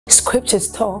Scriptures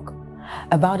talk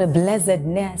about a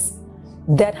blessedness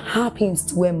that happens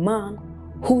to a man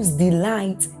whose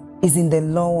delight is in the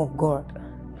law of God.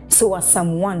 So as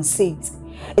Psalm 1 says,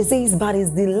 it says, but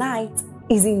his delight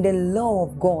is in the law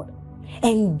of God,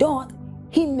 and doth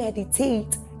he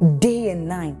meditate day and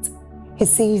night. He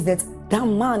says that that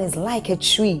man is like a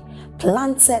tree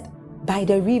planted by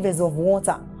the rivers of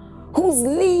water, whose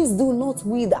leaves do not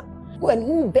wither, and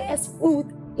who bears fruit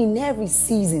in every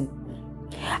season.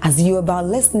 As you're about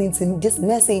listening to this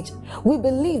message, we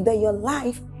believe that your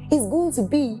life is going to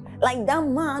be like that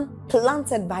man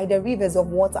planted by the rivers of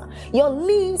water. Your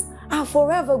leaves are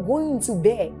forever going to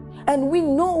bear. And we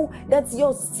know that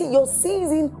your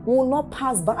season will not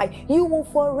pass by. You will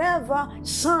forever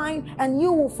shine and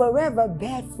you will forever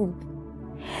bear fruit.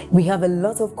 We have a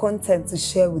lot of content to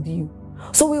share with you.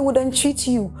 So we would entreat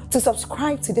you to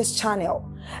subscribe to this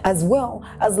channel, as well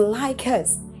as like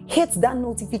us. Hit that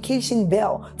notification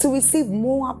bell to receive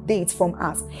more updates from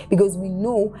us, because we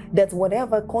know that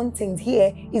whatever content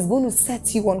here is going to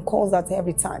set you on course at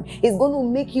every time. It's going to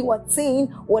make you attain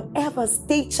whatever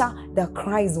stature that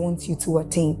Christ wants you to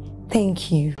attain. Thank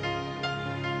you.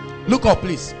 Look up,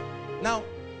 please. Now,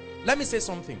 let me say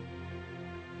something.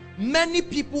 Many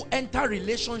people enter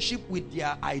relationship with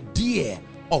their idea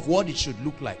of what it should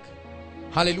look like.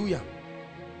 Hallelujah.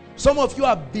 Some of you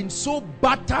have been so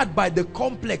battered by the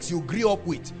complex you grew up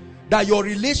with that your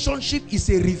relationship is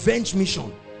a revenge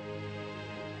mission.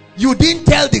 You didn't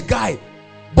tell the guy,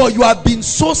 but you have been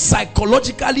so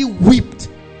psychologically whipped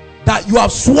that you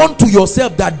have sworn to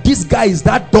yourself that this guy is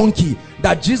that donkey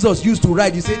that Jesus used to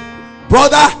ride. You said,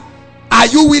 brother, are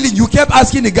you willing? You kept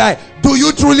asking the guy, do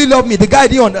you truly love me? The guy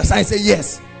didn't understand. He said,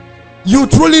 yes. You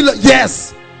truly love?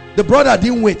 Yes. The brother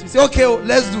didn't wait. He said, okay,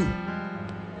 let's do.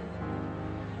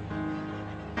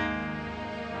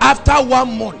 After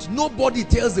 1 month, nobody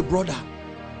tells the brother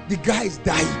the guy is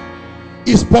dying.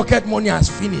 His pocket money has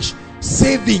finished,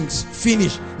 savings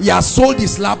finished. He has sold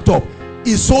his laptop,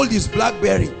 he sold his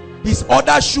BlackBerry, his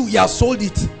other shoe, he has sold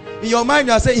it. In your mind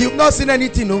you are saying, you've not seen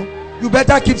anything, no? You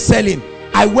better keep selling.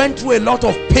 I went through a lot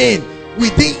of pain. We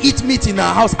didn't eat meat in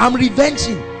our house. I'm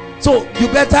revenging. So you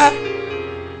better.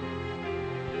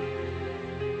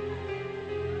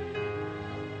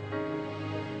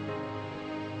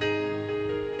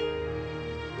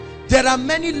 There are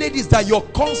many ladies that your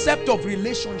concept of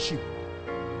relationship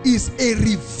is a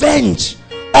revenge.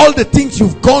 All the things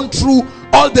you've gone through,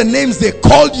 all the names they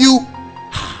called you,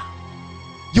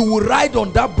 you will ride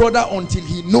on that brother until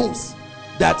he knows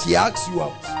that he asks you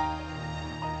out.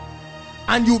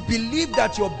 And you believe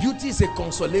that your beauty is a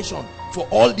consolation for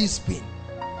all this pain.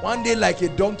 One day, like a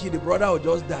donkey, the brother will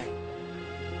just die.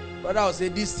 Brother will say,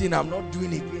 this thing I'm not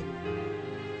doing again.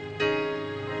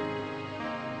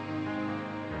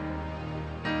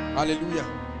 Hallelujah.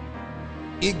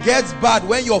 It gets bad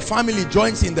when your family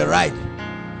joins in the ride.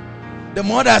 The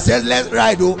mother says, let's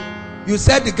ride. Oh, you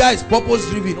said the guy is purpose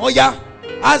driven. Oh yeah,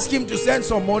 ask him to send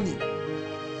some money.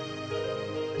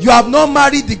 You have not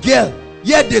married the girl,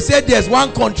 yet they said there's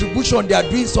one contribution they are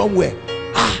doing somewhere.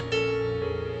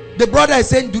 The brother is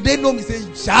saying, do they know me? He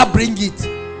says, shall I bring it?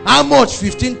 How much?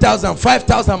 15,000,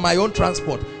 5,000, my own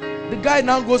transport. The guy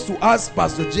now goes to ask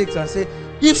Pastor Jakes and say,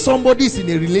 if somebody is in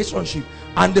a relationship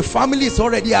and the family is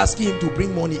already asking him to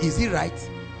bring money, is he right?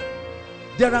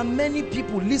 There are many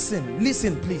people, listen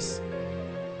please.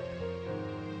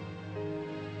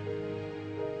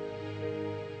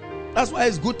 That's why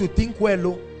it's good to think well.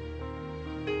 Oh.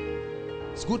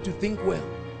 It's good to think well.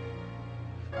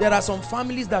 There are some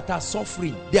families that are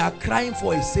suffering. They are crying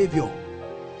for a savior.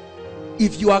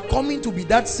 If you are coming to be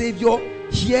that savior,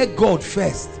 hear God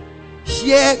first.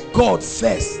 Hear God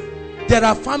first. There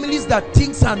are families that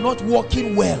things are not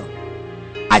working well.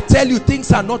 I tell you,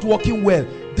 things are not working well.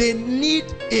 They need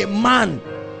a man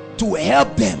to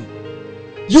help them.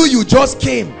 You just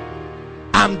came.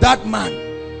 I'm that man.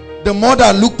 The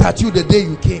mother looked at you the day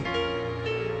you came.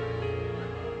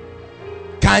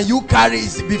 Can you carry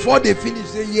it? Before they finish,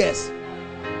 say yes.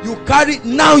 You carry it.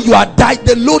 Now you are dying.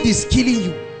 The load is killing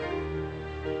you.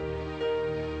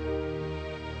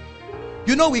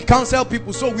 You know, we counsel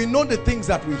people, so we know the things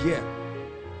that we hear.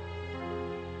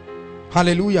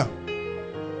 Hallelujah.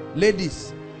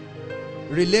 Ladies,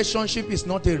 relationship is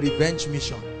not a revenge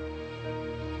mission.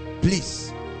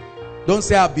 Please don't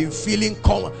say I've been feeling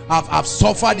I've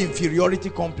suffered inferiority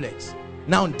complex.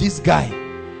 Now this guy,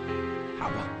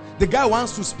 the guy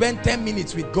wants to spend 10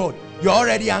 minutes with God. You're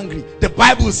already angry. The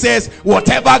Bible says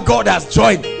whatever God has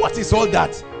joined. What is all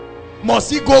that?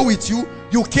 Must he go with you?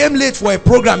 You came late for a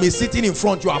program, he's sitting in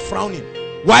front, you are frowning.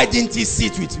 Why didn't he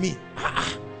sit with me?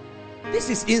 This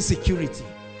is insecurity.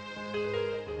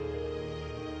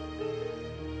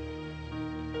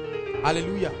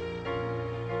 Hallelujah.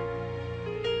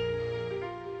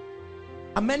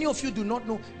 And many of you do not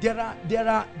know, there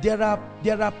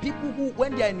are people who,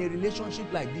 when they are in a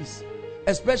relationship like this,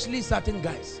 especially certain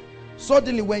guys,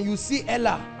 suddenly when you see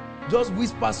Ella just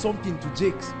whisper something to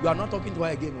Jakes, you are not talking to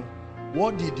her again. No.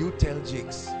 What did you tell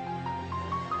Jakes?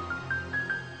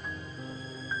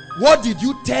 What did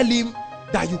you tell him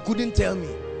that you couldn't tell me?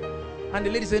 And the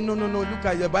lady said, no, look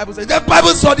at the Bible says, the Bible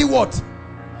study what?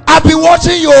 I've been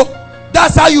watching you.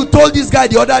 That's how you told this guy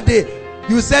the other day.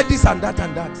 You said this and that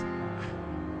and that.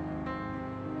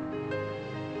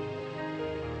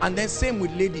 And then same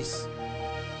with ladies.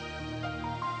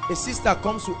 A sister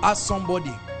comes to ask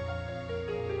somebody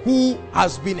who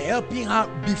has been helping her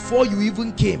before you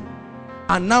even came,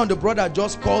 and now the brother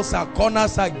just calls her,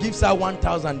 corners her, gives her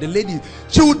 1,000. The lady,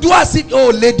 she will do as if,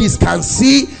 oh, ladies can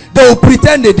see. They will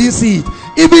pretend they didn't see it.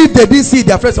 Even if they didn't see it,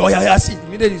 their friends say, oh yeah, see it.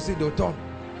 Immediately you see, they'll turn.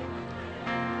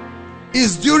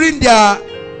 It's during their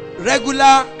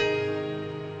regular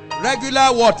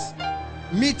what?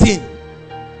 Meeting.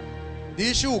 The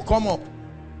issue will come up.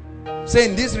 Say,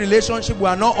 in this relationship we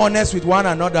are not honest with one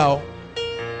another.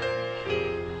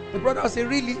 The brother will say,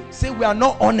 really? Say, we are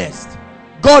not honest.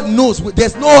 God knows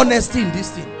there's no honesty in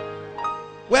this thing.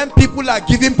 When people are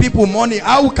giving people money,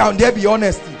 how can there be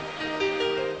honesty?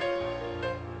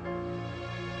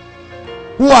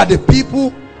 Who are the people?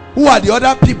 Who are the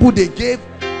other people they gave?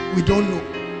 We don't know.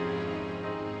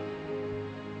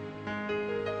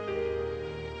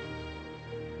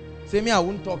 Say, me, I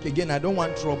won't talk again. I don't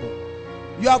want trouble.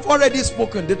 You have already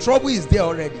spoken. The trouble is there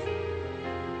already.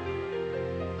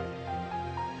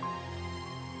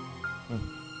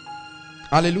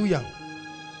 Hallelujah.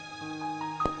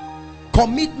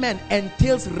 Commitment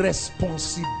entails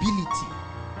responsibility.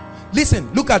 Listen,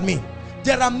 look at me.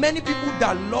 There are many people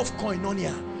that love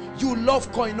koinonia. You love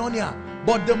koinonia,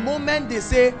 but the moment they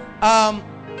say,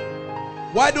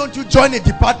 why don't you join a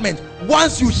department?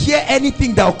 Once you hear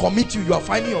anything that will commit you, you are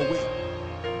finding your way.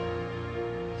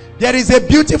 There is a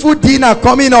beautiful dinner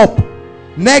coming up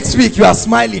next week. You are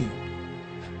smiling.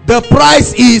 The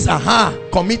price is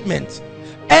commitment.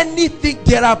 Anything.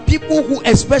 There are people who,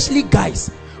 especially guys,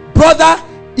 brother,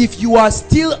 if you are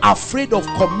still afraid of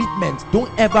commitment,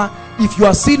 don't ever, if you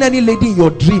are seeing any lady in your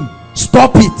dream,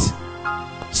 stop it.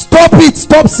 Stop it.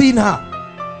 Stop seeing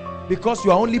her, because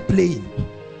you are only playing.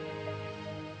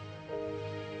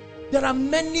 There are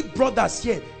many brothers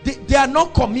here, they are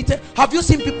not committed. Have you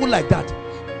seen people like that?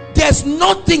 There's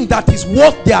nothing that is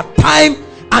worth their time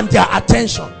and their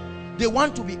attention. They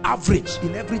want to be average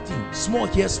in everything. Small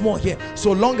here,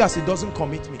 so long as it doesn't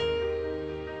commit me.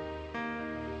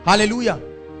 Hallelujah.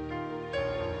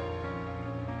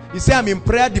 You say, I'm in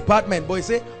prayer department, but you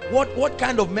say, what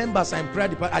kind of members are in prayer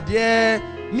department?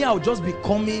 Me, I'll just be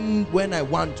coming when I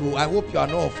want to. I hope you are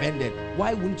not offended.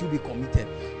 Why wouldn't you be committed?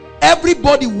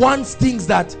 Everybody wants things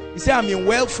that, you say, I'm in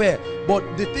welfare,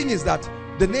 but the thing is that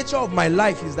the nature of my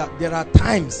life is that there are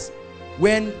times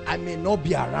when I may not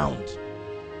be around.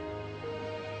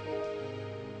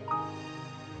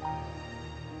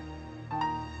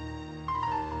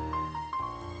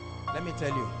 Let me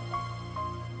tell you,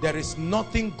 there is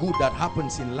nothing good that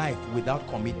happens in life without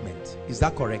commitment. Is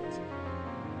that correct?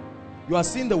 You are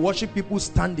seeing the worship people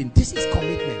standing. This is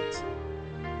commitment.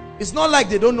 It's not like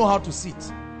they don't know how to sit.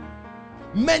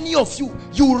 Many of you,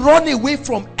 you run away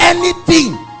from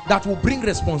anything that will bring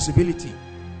responsibility.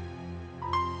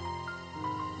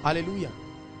 Hallelujah.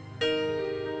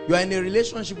 You are in a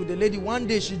relationship with a lady. One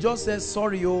day she just says,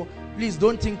 sorry, oh, please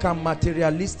don't think I'm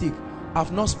materialistic.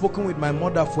 I've not spoken with my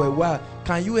mother for a while.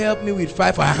 Can you help me with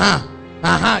 5?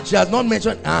 She has not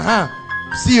mentioned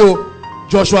See, oh,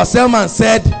 Joshua Selman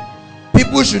said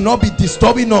people should not be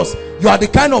disturbing us. You are the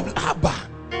kind of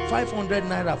 500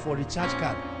 naira for the recharge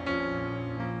card.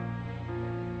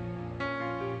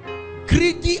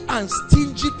 Greedy and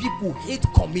stingy people hate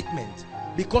commitment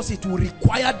because it will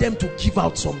require them to give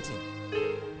out something.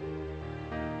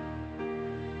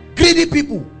 Greedy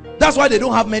people, that's why they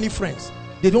don't have many friends.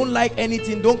 They don't like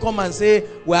anything. Don't come and say,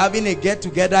 we're having a get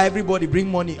together, everybody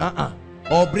bring money.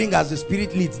 Or bring as the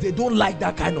spirit leads. They don't like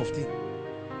that kind of thing.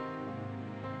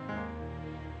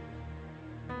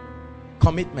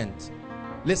 Commitment.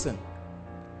 Listen,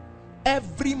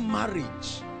 every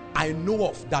marriage I know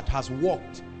of that has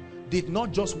worked did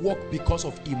not just work because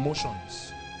of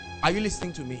emotions. Are you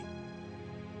listening to me?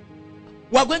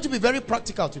 We are going to be very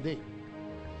practical today.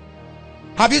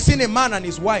 Have you seen a man and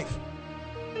his wife?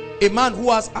 A man who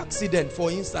has accident,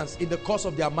 for instance, in the course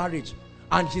of their marriage,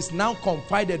 and he's now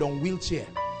confided on wheelchair,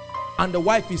 and the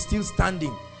wife is still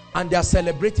standing, and they are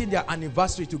celebrating their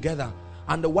anniversary together,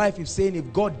 and the wife is saying,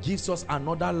 if God gives us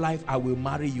another life, I will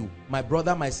marry you. My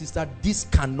brother, my sister, this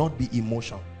cannot be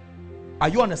emotion. Are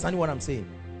you understanding what I'm saying?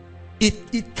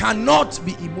 It cannot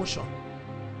be emotion.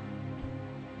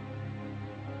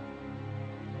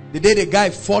 The day the guy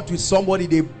fought with somebody,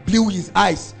 they blew his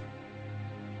eyes.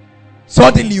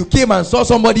 Suddenly you came and saw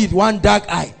somebody with one dark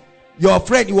eye. Your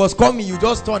friend, he was coming, you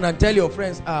just turn and tell your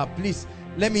friends, please,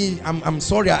 I'm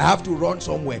sorry, I have to run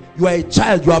somewhere. You are a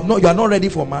child, you are not ready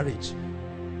for marriage.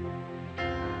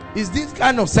 Is this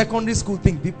kind of secondary school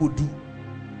thing people do?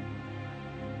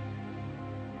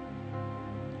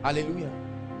 Hallelujah.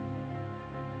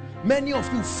 Many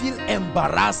of you feel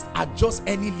embarrassed at just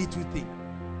any little thing.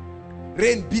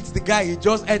 Rain beats the guy, he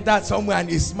just entered somewhere and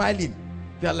he's smiling.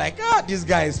 They're like, this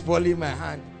guy is falling my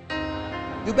hand.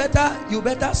 You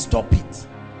better stop it.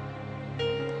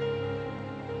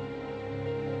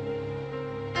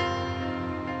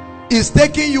 He's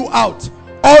taking you out.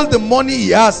 All the money he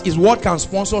has is what can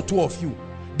sponsor two of you.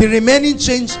 The remaining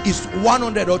change is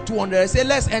 100 or 200. I say,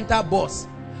 let's enter bus.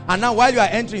 And now while you are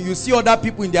entering, you see other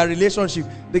people in their relationship.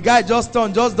 The guy just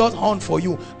does horn for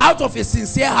you. Out of a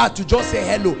sincere heart to just say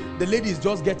hello. The lady is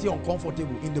just getting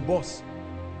uncomfortable in the bus.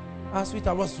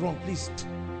 Sweetheart, what's wrong? Please.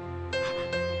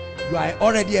 You are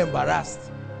already embarrassed.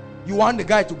 You want the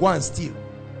guy to go and steal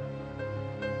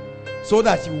so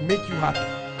that he will make you happy.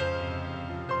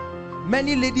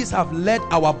 Many ladies have led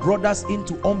our brothers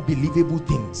into unbelievable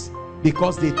things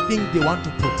because they think they want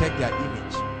to protect their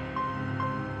image.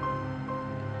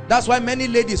 That's why many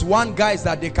ladies want guys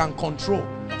that they can control.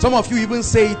 Some of you even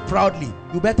say it proudly.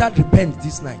 You better repent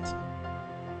this night.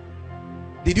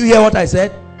 Did you hear what I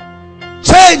said?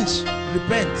 Change,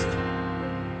 repent.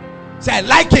 Say, I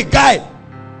like a guy,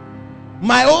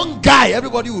 my own guy.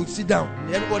 Everybody will sit down.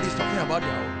 Everybody's talking about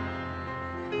their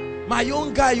own. My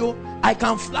own guy, I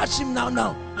can flash him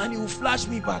now, and he will flash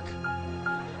me back.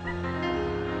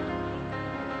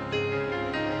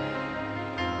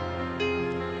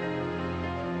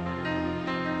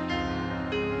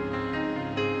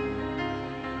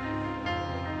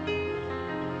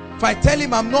 If I tell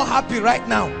him I'm not happy right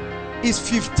now, it's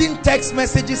 15 text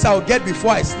messages I'll get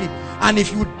before I sleep. And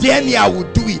if you dare me, I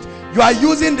will do it. You are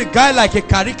using the guy like a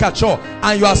caricature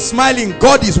and you are smiling.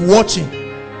 God is watching.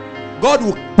 God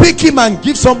will pick him and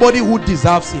give somebody who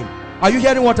deserves him. Are you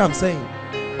hearing what I'm saying?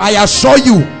 I assure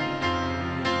you.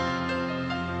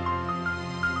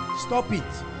 Stop it.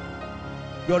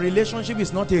 Your relationship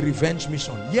is not a revenge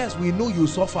mission. Yes, we know you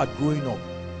suffered growing up.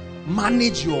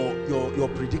 Manage your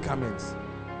predicaments.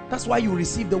 That's why you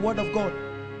receive the word of God.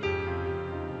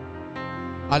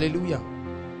 Hallelujah.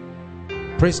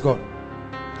 Praise God.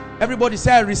 Everybody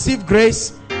say, I receive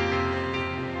grace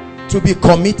to be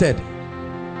committed.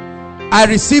 I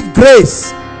receive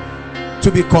grace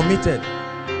to be committed.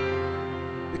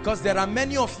 Because there are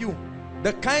many of you,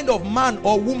 the kind of man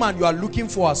or woman you are looking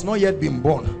for has not yet been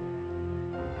born.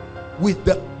 With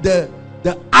the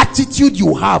attitude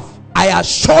you have, I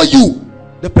assure you,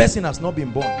 the person has not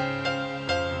been born.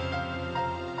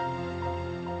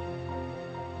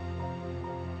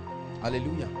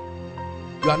 Hallelujah.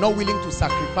 You are not willing to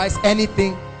sacrifice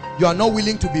anything. You are not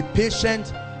willing to be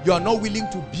patient. You are not willing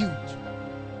to build.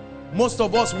 Most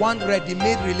of us want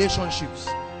ready-made relationships.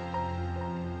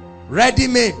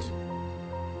 Ready-made.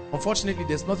 Unfortunately,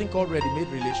 there's nothing called ready-made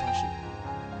relationship.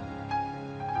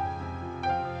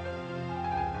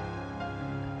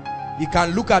 You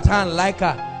can look at her and like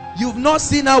her. You've not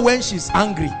seen her when she's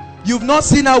angry. You've not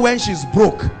seen her when she's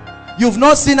broke. You've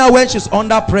not seen her when she's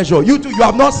under pressure. You too, you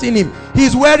have not seen him.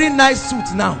 He's wearing nice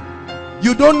suits now.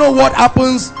 You don't know what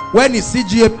happens when his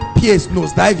CGPA is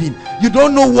nosediving. You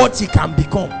don't know what he can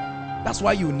become. That's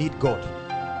why you need God.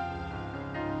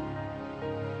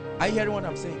 Are you hearing what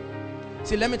I'm saying?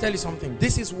 See, let me tell you something.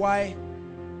 This is why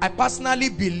I personally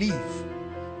believe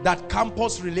that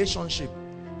campus relationship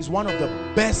is one of the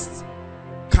best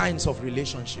kinds of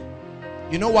relationship.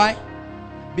 You know why?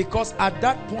 Because at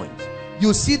that point,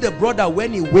 you see the brother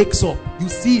when he wakes up, you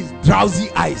see his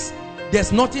drowsy eyes.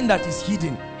 There's nothing that is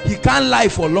hidden. He can't lie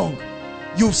for long.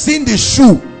 You've seen the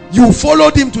shoe. You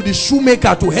followed him to the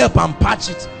shoemaker to help and patch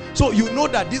it. So you know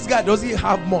that this guy doesn't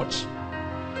have much.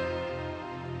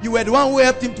 You were the one who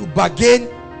helped him to bargain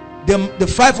the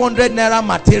 500 naira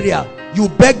material. You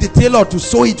begged the tailor to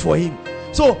sew it for him.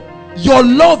 So your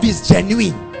love is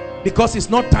genuine because it's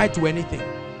not tied to anything.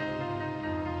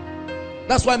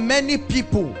 That's why many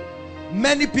people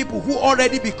who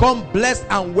already become blessed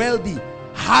and wealthy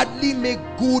hardly make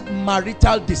good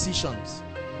marital decisions.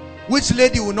 Which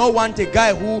lady will not want a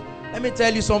guy who, let me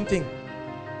tell you something,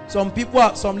 some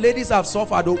ladies have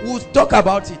suffered. Who talk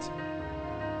about it?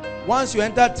 Once you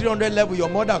enter 300 level, your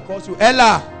mother calls you,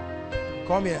 Ella,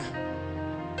 come here.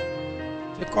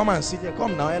 Say, come and sit here.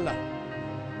 Come now, Ella.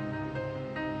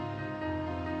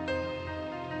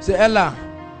 Say, Ella,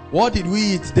 what did we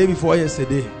eat day before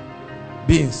yesterday?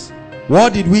 Beans.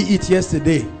 What did we eat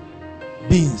yesterday?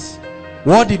 Beans.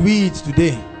 What did we eat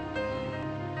today?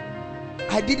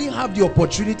 I didn't have the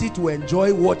opportunity to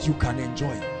enjoy what you can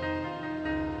enjoy.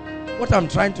 What I'm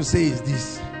trying to say is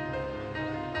this: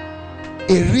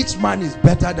 a rich man is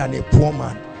better than a poor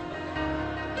man.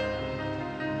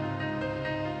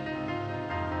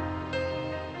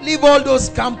 Leave all those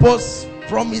campus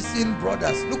promising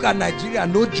brothers. Look at Nigeria,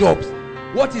 no jobs.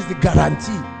 What is the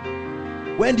guarantee?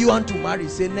 When do you want to marry?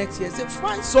 Say next year. Say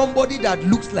find somebody that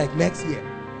looks like next year.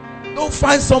 Don't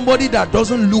find somebody that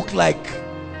doesn't look like.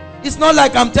 It's not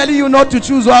like I'm telling you not to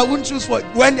choose, or I wouldn't choose for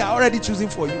when they're already choosing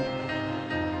for you.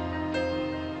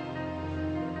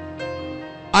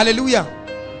 Hallelujah.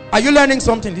 Are you learning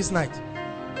something this night?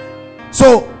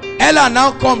 So Ella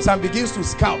now comes and begins to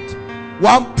scout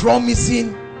one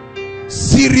promising,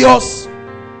 serious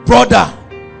brother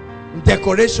in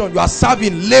decoration. You are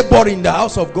serving, labor in the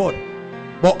house of God,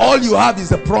 but all you have is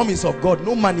the promise of God,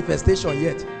 no manifestation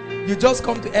yet. You just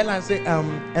come to Ella and say,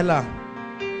 Ella,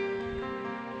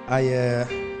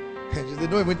 she said,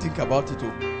 don't even think about it.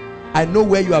 I know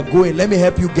where you are going. Let me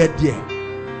help you get there.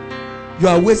 You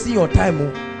are wasting your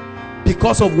time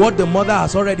because of what the mother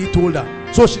has already told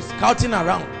her. So she's scouting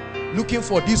around looking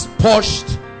for this posh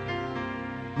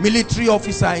military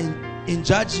officer in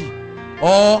Jaji,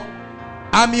 or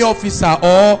army officer,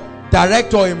 or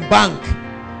director in bank.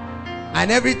 And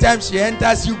every time she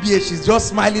enters UBA, she's just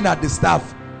smiling at the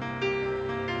staff,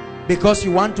 because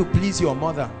you want to please your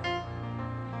mother.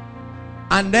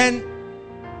 And then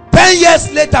 10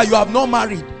 years later, you have not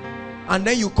married, and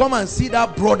then you come and see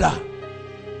that brother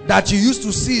that you used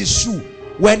to see his shoe.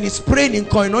 When he's praying in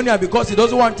koinonia, because he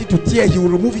doesn't want it to tear, he will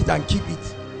remove it and keep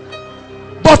it.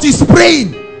 But he's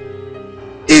praying,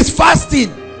 he's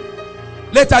fasting.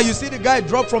 Later you see the guy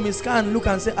drop from his car and look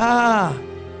and say, ah,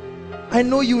 I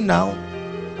know you now.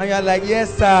 And you're like,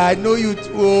 yes sir, I know you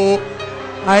too. Oh,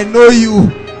 I know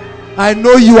you. I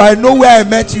know you. I know where I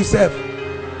met you, sir.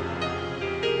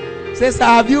 Says,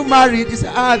 have you married? He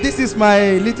said, ah, this is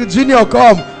my little junior,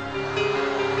 come.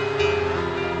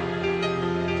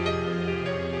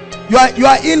 You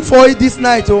are in for it this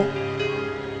night, oh.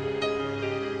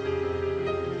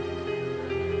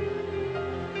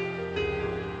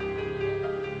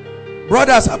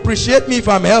 Brothers, appreciate me if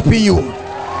I'm helping you.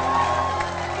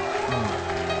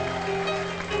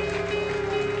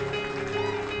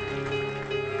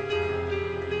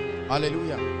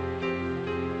 Hallelujah.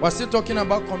 We're still talking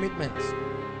about commitment.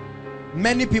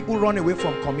 Many people run away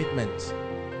from commitment.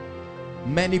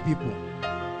 Many people.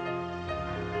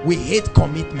 We hate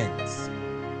commitments.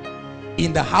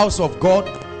 In the house of God,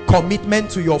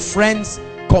 commitment to your friends,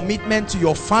 commitment to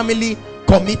your family,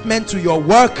 commitment to your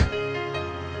work.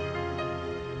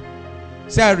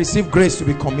 Say, I receive grace to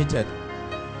be committed.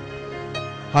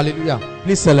 Hallelujah.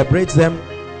 Please celebrate them.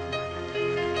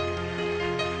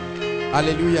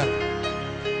 Hallelujah.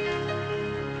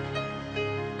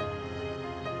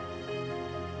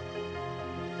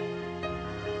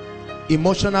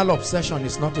 Emotional obsession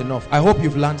is not enough. I hope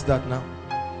you've learned that now.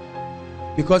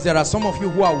 Because there are some of you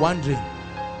who are wondering,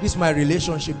 is my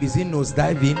relationship, is it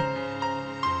nosediving?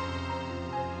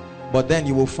 But then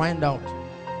you will find out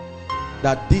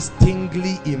that this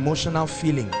tingly emotional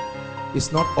feeling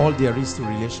is not all there is to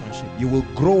relationship. You will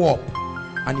grow up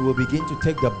and you will begin to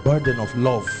take the burden of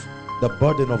love, the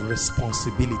burden of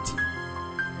responsibility.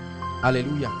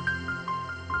 Hallelujah.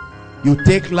 You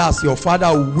take class, your father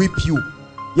will whip you,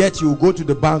 yet you will go to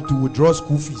the bank to withdraw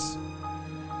school fees.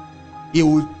 He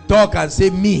will talk and say,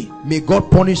 may God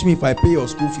punish me if I pay your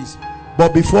school fees.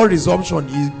 But before resumption,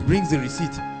 he brings the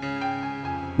receipt.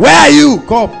 Where are you?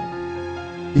 Come.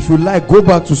 If you like, go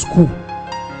back to school.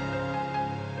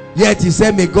 Yet he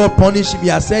said, may God punish him. He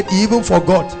has said he even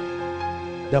forgot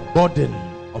the burden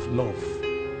of love.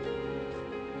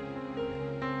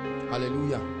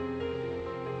 Hallelujah.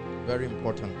 Very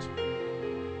important.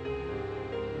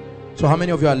 So how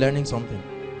many of you are learning something?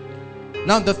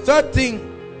 Now the third thing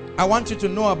I want you to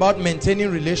know about maintaining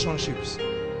relationships.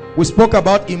 We spoke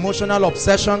about emotional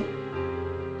obsession,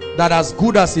 that as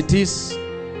good as it is,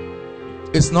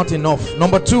 it's not enough.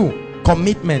 Number two,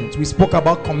 commitment. We spoke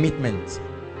about commitment.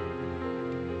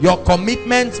 Your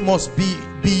commitment must be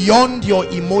beyond your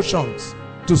emotions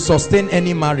to sustain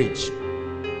any marriage.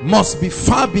 Must be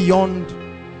far beyond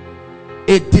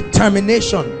a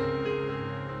determination.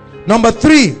 Number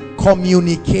three,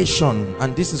 communication.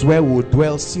 And this is where we will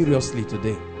dwell seriously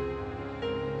today.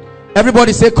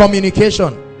 Everybody say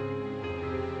communication.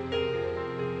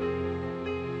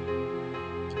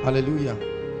 Hallelujah.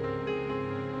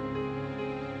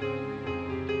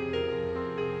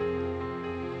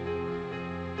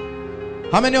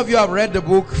 How many of you have read the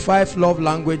book 5 Love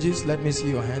Languages? Let me see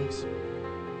your hands.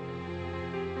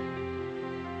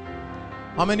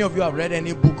 How many of you have read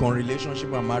any book on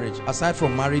relationship and marriage aside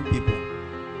from married people?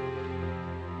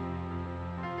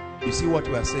 You see what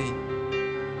we are saying?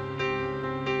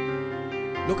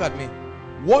 Look at me.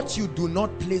 What you do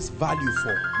not place value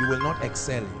for, you will not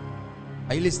excel in.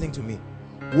 Are you listening to me?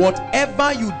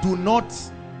 Whatever you do not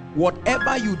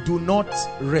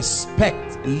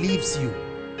respect leaves you.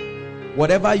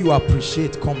 Whatever you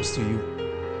appreciate comes to you.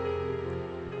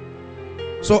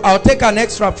 So I'll take an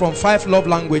extract from 5 love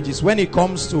languages when it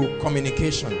comes to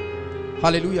communication.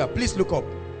 Hallelujah. Please look up.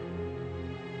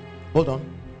 Hold on.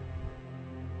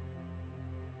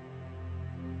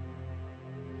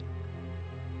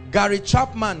 Gary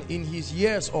Chapman, in his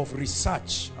years of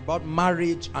research about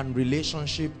marriage and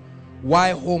relationship,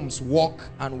 why homes work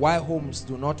and why homes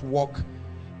do not work,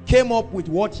 came up with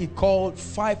what he called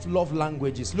 5 love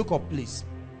languages. Look up, please.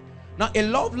 Now, a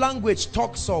love language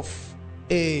talks of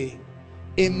a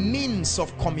means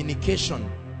of communication.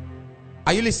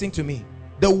 Are you listening to me?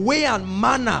 The way and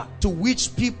manner to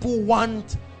which people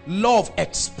want love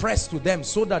expressed to them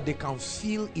so that they can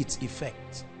feel its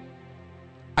effect.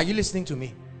 Are you listening to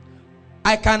me?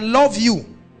 I can love you.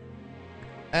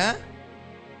 Are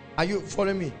you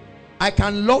following me? I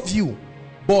can love you,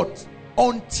 but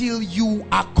until you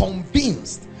are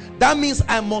convinced. That means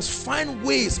I must find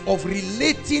ways of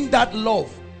relating that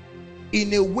love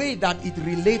in a way that it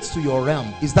relates to your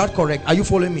realm. Is that correct? Are you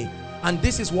following me? And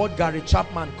this is what Gary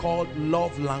Chapman called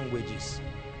love languages.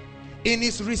 In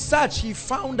his research, he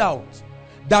found out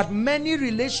that many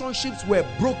relationships were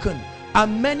broken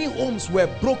and many homes were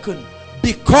broken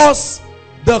because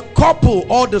the couple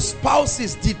or the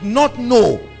spouses did not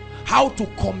know how to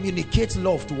communicate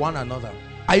love to one another.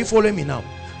 Are you following me now?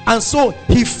 And so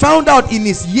he found out in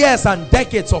his years and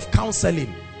decades of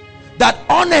counseling that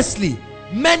honestly,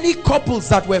 many couples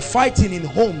that were fighting in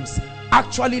homes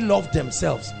actually loved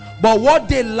themselves. But what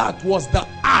they lacked was the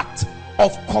art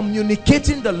of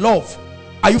communicating the love.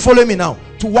 Are you following me now?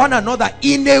 To one another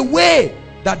in a way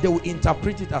that they will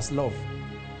interpret it as love.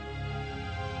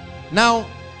 Now,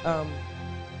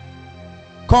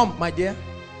 come, my dear.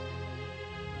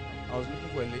 I was looking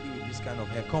for a lady with this kind of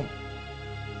hair. Come.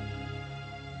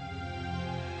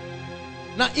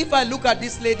 Now, if I look at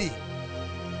this lady,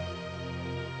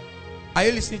 are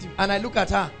you listening to me? And I look at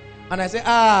her and I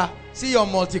say, see your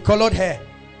multicolored hair.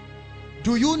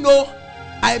 Do you know,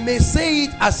 I may say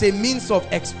it as a means of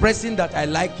expressing that I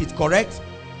like it, correct?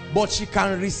 But she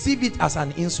can receive it as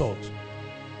an insult.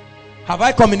 Have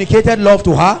I communicated love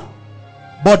to her?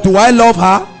 But do I love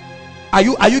her?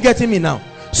 Are you getting me now?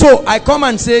 So I come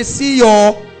and say, see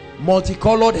your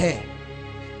multicolored hair.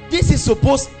 This is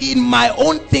supposed, in my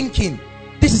own thinking,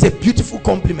 this is a beautiful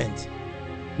compliment.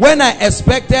 When I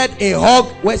expected a hug,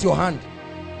 where's your hand?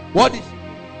 What is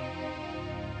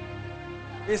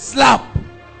a slap?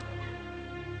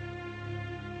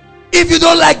 If you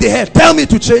don't like the hair, tell me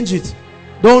to change it.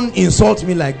 Don't insult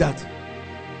me like that.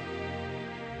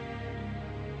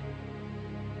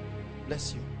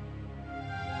 Bless you.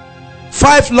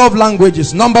 5 love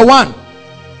languages. Number 1,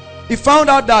 he found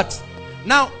out that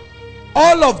now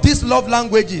all of these love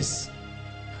languages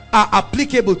are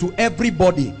applicable to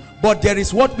everybody, but there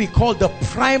is what we call the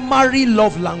primary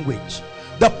love language.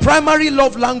 The primary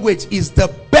love language is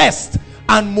the best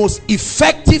and most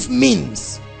effective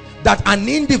means that an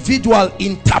individual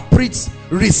interprets,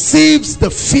 receives the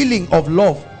feeling of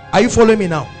love. Are you following me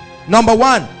now? Number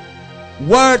 1,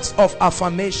 words of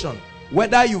affirmation.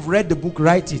 Whether you've read the book,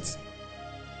 write it.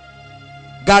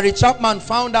 Gary Chapman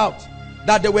found out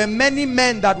that there were many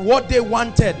men that what they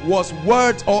wanted was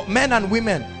words, or men and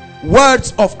women,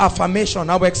 words of affirmation.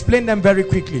 I will explain them very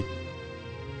quickly.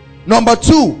 Number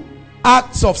 2,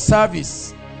 acts of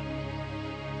service.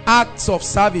 Acts of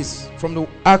service, from the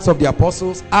Acts of the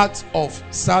Apostles, acts of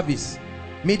service.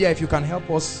 Media, if you can help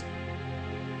us.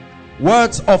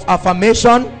 Words of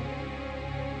affirmation.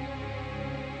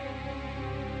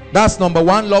 That's number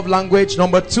 1, love language.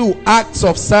 Number 2, acts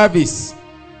of service.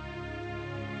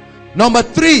 Number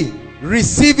 3,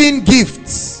 receiving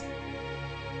gifts.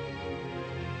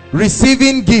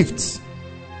 Receiving gifts.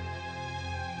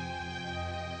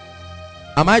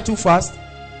 Am I too fast?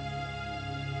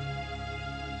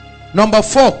 Number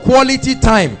 4, quality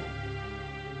time.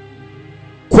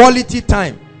 Quality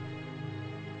time.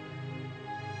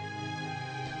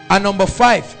 And number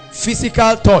 5,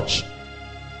 physical touch.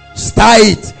 Style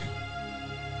it.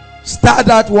 Start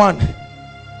that one.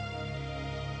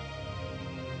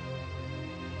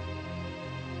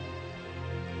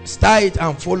 Start it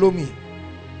and follow me.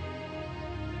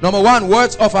 Number 1,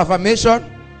 words of affirmation.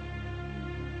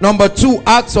 Number 2,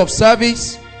 acts of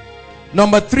service.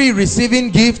 Number 3,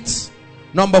 receiving gifts.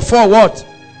 Number 4, what?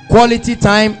 Quality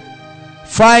time.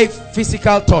 5,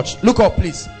 physical touch. Look up,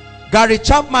 please. Gary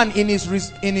Chapman in his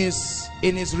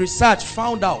research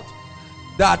found out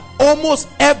that almost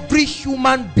every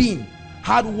human being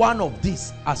had one of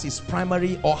these as his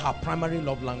primary or her primary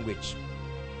love language.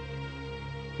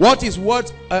 What is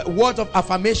words of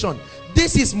affirmation?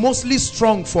 This is mostly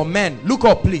strong for men. Look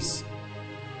up, please.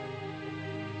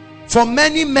 For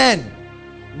many men,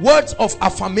 words of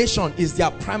affirmation is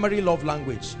their primary love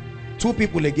language. 2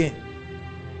 people again.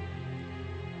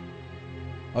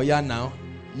 Oh yeah, now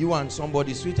you and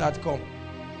somebody, sweetheart, come.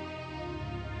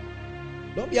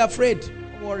 Don't be afraid.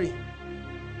 Don't worry.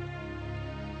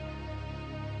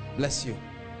 Bless you.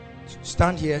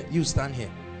 Stand here. You stand here.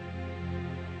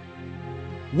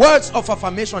 Words of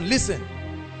affirmation. Listen.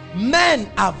 Men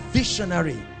are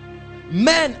visionary.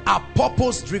 Men are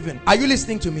purpose driven. Are you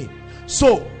listening to me?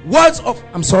 So words of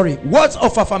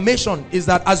affirmation is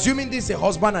that, assuming this is a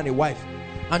husband and a wife,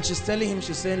 and she's telling him,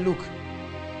 she's saying, look,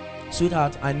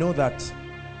 sweetheart, I know that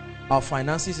our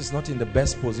finances is not in the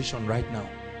best position right now,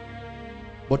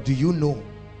 but do you know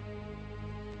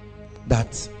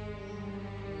that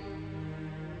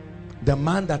the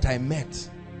man that I met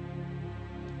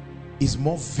is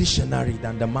more visionary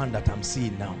than the man that I'm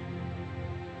seeing now?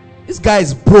 This guy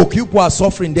is broke. You people are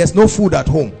suffering. There's no food at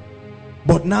home,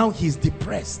 but now he's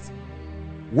depressed.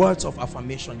 Words of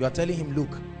affirmation. You are telling him, look,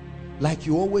 like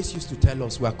you always used to tell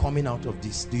us, we are coming out of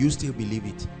this. Do you still believe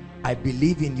it? I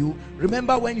believe in you.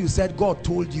 Remember when you said God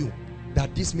told you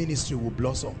that this ministry will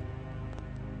blossom?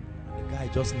 The guy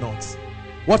just nods.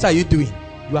 What are you doing?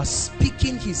 You are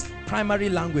speaking his primary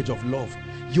language of love.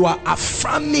 You are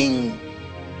affirming.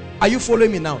 Are you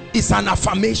following me now? It's an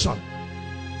affirmation.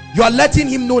 You are letting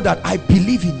him know that I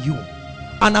believe in you,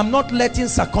 and I'm not letting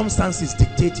circumstances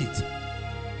dictate it.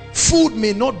 Food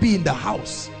may not be in the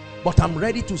house, but I'm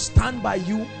ready to stand by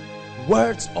you.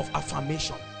 Words of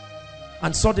affirmation.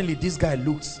 And suddenly this guy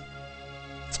looks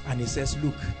and he says,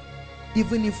 look,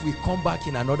 even if we come back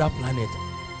in another planet,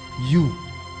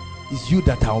 it's you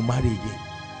that I'll marry again.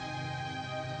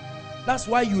 That's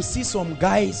why you see some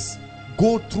guys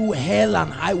go through hell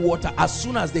and high water. As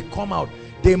soon as they come out,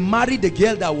 they marry the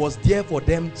girl that was there for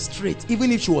them straight,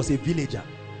 even if she was a villager.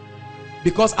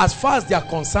 Because as far as they are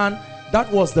concerned,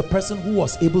 that was the person who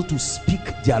was able to speak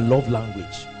their love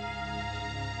language.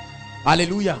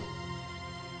 Hallelujah.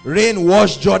 Rain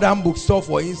washed Jordan bookstore,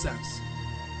 for instance,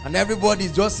 and everybody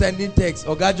is just sending texts.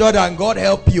 Oh God, Jordan, God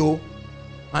help you.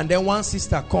 And then one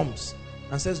sister comes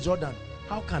and says, Jordan,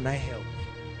 how can I help?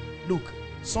 Look,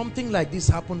 something like this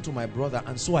happened to my brother,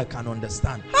 and so I can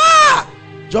understand. Ah!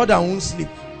 Jordan won't sleep.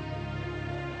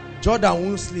 Jordan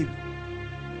won't sleep.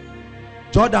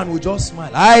 Jordan will just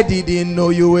smile. I didn't know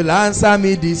you will answer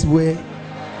me this way.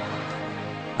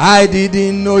 I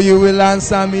didn't know you will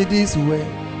answer me this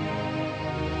way.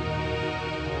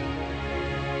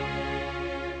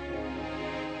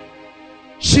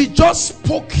 She just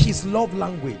spoke his love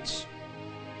language.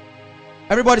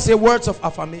 Everybody say words of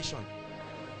affirmation.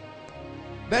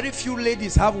 Very few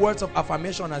ladies have words of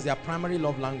affirmation as their primary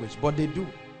love language, but they do.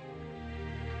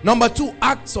 Number 2,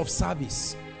 acts of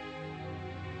service.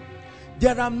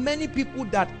 There are many people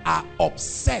that are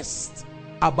obsessed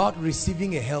about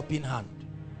receiving a helping hand,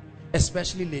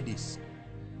 especially ladies.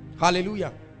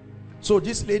 Hallelujah. So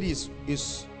this lady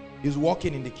is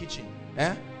walking in the kitchen.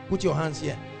 Put your hands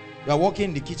here. You are walking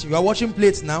in the kitchen. You are washing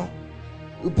plates now.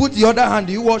 You put the other hand.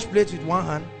 Do you wash plates with one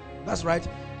hand? That's right.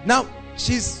 Now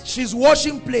she's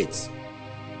washing plates,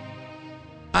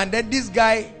 and then this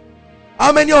guy,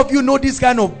 how many of you know this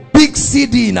kind of big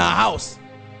CD in our house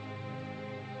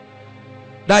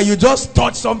that you just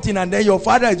touch something and then your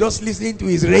father is just listening to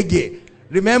his reggae,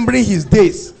 remembering his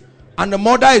days, and the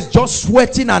mother is just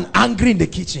sweating and angry in the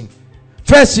kitchen?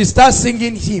 First she starts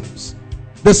singing hymns.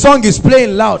 The song is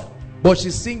playing loud, but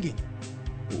she's singing,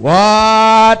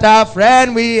 what a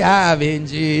friend we have in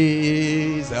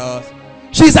Jesus.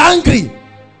 She's angry.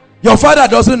 Your father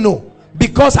doesn't know,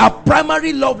 because her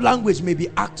primary love language may be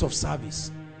acts of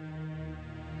service.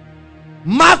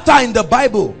 Martha in the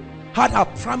Bible had her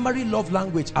primary love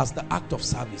language as the act of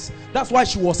service. That's why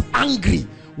she was angry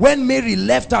when Mary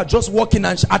left her just walking,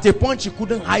 and at a point she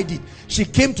couldn't hide it. She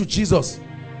came to Jesus,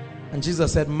 and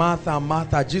Jesus said, Martha,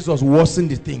 Martha. Jesus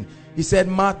worsened the thing. He said,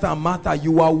 Martha, Martha,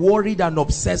 you are worried and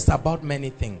obsessed about many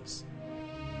things.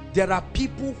 There are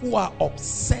people who are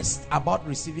obsessed about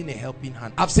receiving a helping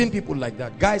hand. I've seen people like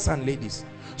that, guys and ladies.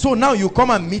 So now you come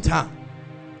and meet her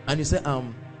and you say,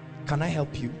 can I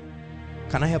help you?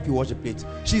 Can I help you wash the plate?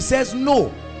 She says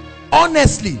no.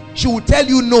 Honestly, she will tell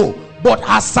you no, but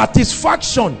her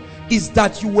satisfaction is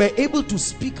that you were able to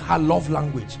speak her love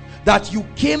language, that you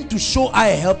came to show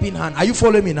her a helping hand. Are you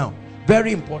following me now?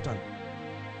 Very important.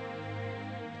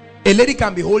 A lady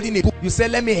can be holding a book. You say,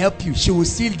 let me help you. She will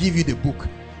still give you the book.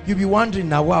 You'll be wondering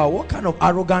now, wow, what kind of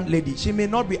arrogant lady? She may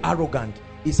not be arrogant.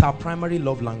 It's her primary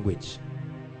love language.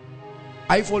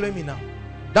 Are you following me now?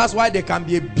 That's why there can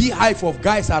be a beehive of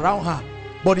guys around her,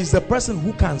 but it's the person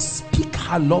who can speak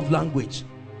her love language.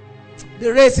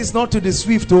 The race is not to the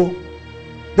swift, oh.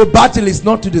 The battle is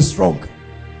not to the strong.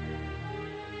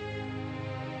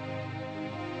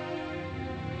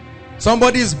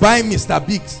 Somebody is buying Mr.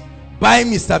 Biggs, buying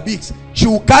Mr. Biggs. She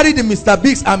will carry the Mr.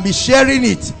 Biggs and be sharing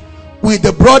it with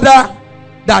the brother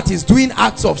that is doing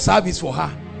acts of service for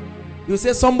her. You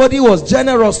say, somebody was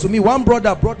generous to me. One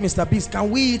brother brought Mr. Biggs. Can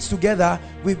we eat together?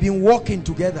 We've been working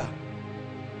together.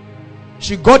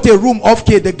 She got a room off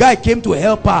K. The guy came to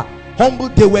help her. Humble,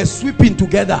 they were sweeping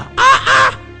together.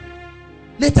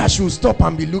 Later she will stop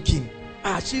and be looking.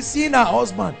 She's seeing her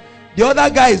husband. The other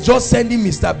guy is just sending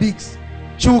Mr. Biggs.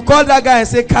 She will call that guy and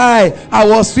say, Kai, I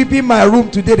was sweeping my room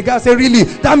today. The guy say, really?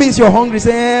 That means you're hungry.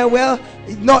 Say, well,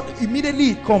 not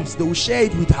immediately it comes. They will share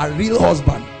it with her real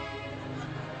husband.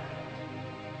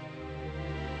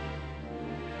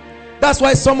 That's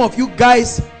why some of you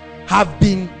guys have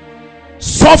been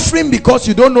suffering because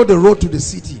you don't know the road to the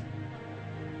city.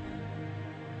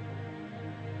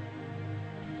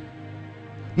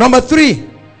 Number 3,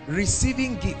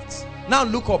 receiving gifts. Now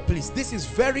look up, please. This is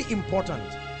very important.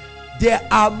 There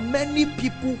are many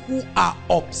people who are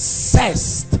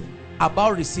obsessed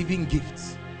about receiving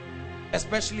gifts,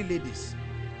 especially ladies.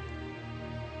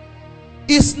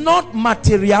 It's not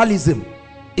materialism,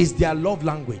 it's their love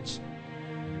language.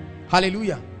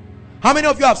 Hallelujah. How many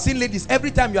of you have seen ladies,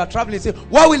 every time you are traveling, say,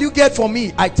 what will you get for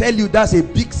me? I tell you, that's a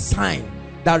big sign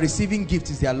that receiving gifts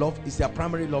is their love, is their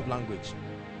primary love language.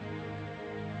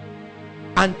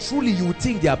 And truly you would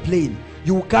think they are playing.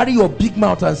 You will carry your big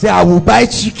mouth and say, I will buy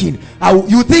chicken.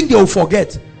 You think they will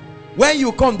forget. When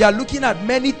you come, they are looking at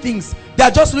many things. They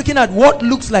are just looking at what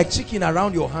looks like chicken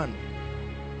around your hand.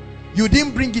 You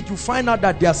didn't bring it. You find out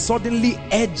that they are suddenly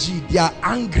edgy. They are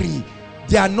angry.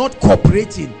 They are not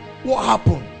cooperating. What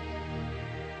happened?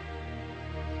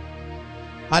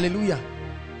 Hallelujah.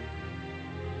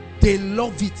 They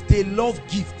love it. They love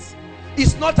gifts.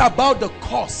 It's not about the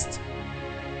cost.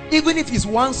 Even if it's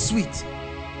one sweet,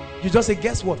 you just say,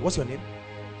 guess what? What's your name?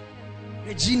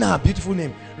 Regina, beautiful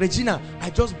name. Regina, I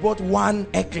just bought one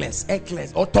Eccles,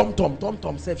 or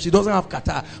Tom self. She doesn't have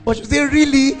Qatar. But she say,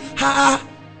 really? Ha,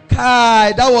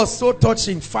 Kai, that was so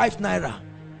touching. 5 naira.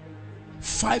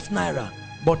 5 naira.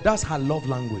 But that's her love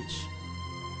language.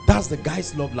 That's the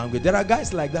guy's love language. There are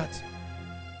guys like that.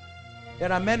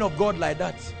 There are men of God like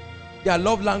that. Their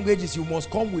love language is you must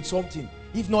come with something.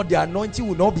 If not, the anointing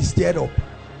will not be stirred up.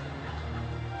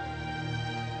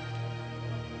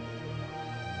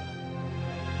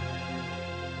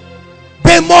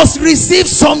 They must receive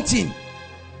something.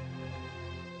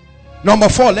 Number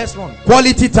 4, let's run.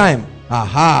 Quality time.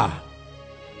 Aha.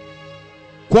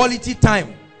 Quality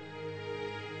time.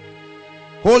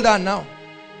 Hold on now.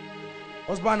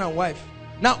 Husband and wife.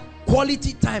 Now,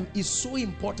 quality time is so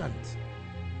important.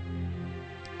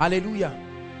 Hallelujah.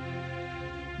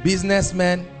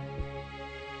 Businessmen,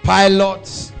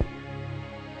 pilots,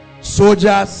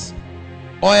 soldiers,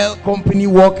 oil company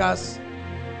workers,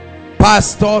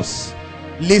 pastors,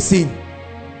 listen,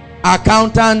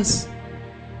 accountants,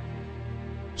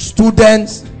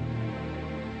 students.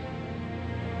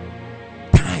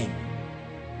 Time.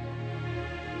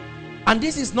 And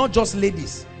this is not just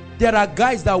ladies. There are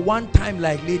guys that want time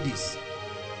like ladies.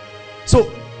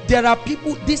 So there are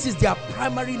people, this is their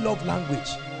primary love language.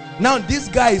 Now this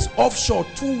guy is offshore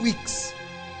 2 weeks.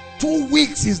 2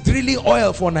 weeks is drilling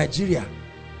oil for Nigeria.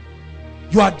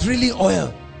 You are drilling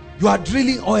oil. You are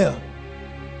drilling oil.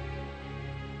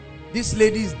 This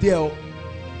lady is there.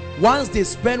 Once they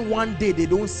spend 1 day, they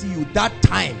don't see you. That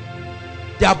time,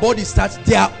 their body starts,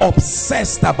 they are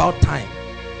obsessed about time.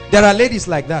 There are ladies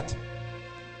like that.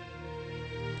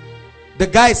 The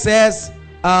guy says,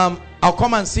 I'll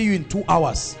come and see you in 2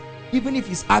 hours. Even if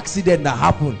it's accident that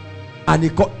happened, and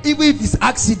even if it's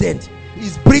accident,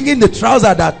 he's bringing the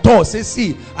trouser that tore. Say,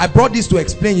 see, I brought this to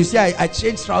explain. You see, I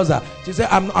changed trouser. She said,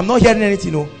 I'm not hearing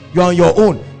anything. No, you're on your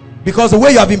own. Because the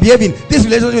way you have been behaving, this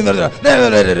relationship, tear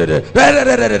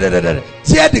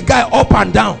the guy up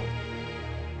and down.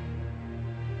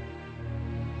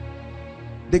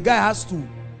 The guy has to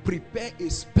prepare a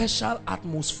special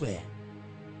atmosphere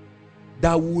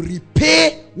that will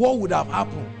repay what would have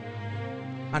happened.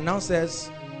 And now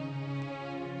says,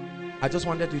 I just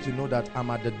wanted you to know that I'm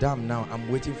at the dam now.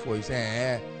 I'm waiting for you.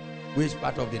 Say, which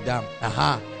part of the dam?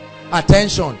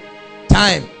 Attention.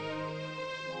 Time.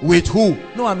 With who?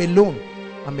 No, I'm alone.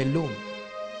 I'm alone.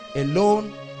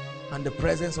 Alone and the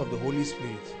presence of the Holy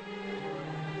Spirit.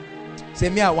 Say,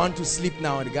 me, I want to sleep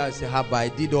now. And the guy will say, but I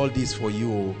did all this for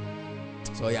you.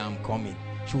 So yeah, I'm coming.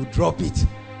 She will drop it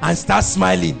and start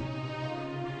smiling.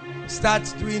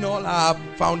 Start doing all her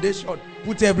foundation.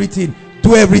 Put everything.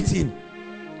 Do everything.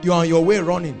 You're on your way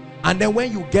running. And then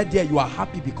when you get there, you are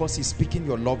happy because he's speaking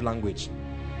your love language.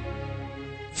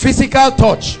 Physical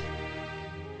touch.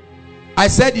 I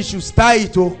said you should start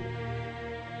it. Oh.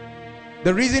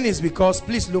 The reason is because,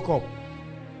 please look up.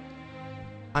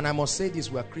 And I must say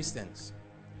this, we are Christians.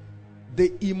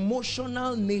 The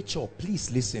emotional nature,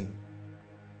 please listen.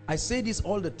 I say this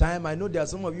all the time. I know there are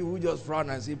some of you who just frown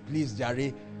and say, please,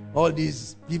 Jerry, all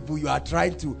these people you are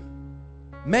trying to.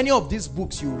 Many of these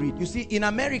books you read, you see, in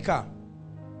America,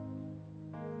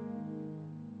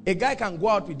 a guy can go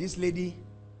out with this lady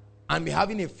and be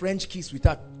having a French kiss with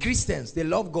her. Christians, they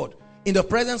love God, in the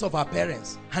presence of her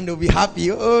parents, and they'll be happy.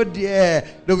 Oh dear,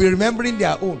 they'll be remembering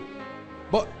their own.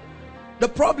 But the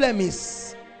problem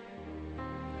is,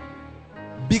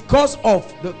 because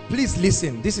of the, please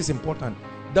listen, this is important,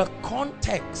 the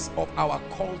context of our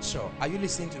culture, are you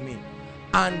listening to me?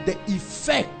 And the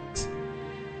effect,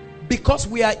 because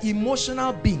we are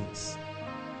emotional beings.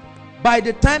 By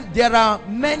the time, there are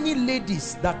many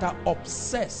ladies that are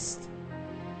obsessed,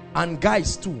 and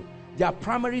guys too, their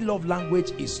primary love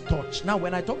language is touch. Now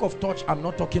when I talk of touch, I'm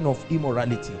not talking of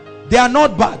immorality. They are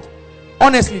not bad.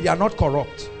 Honestly, they are not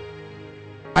corrupt.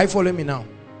 Are you following me now?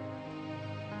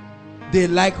 They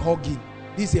like hugging.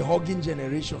 This is a hugging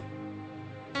generation.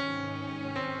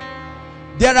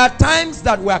 There are times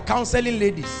that we are counseling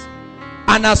ladies,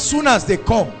 and as soon as they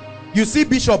come, you see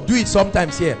Bishop do it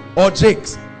sometimes here, or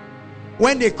Jakes.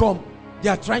 When they come, they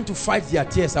are trying to fight their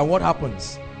tears, and what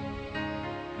happens?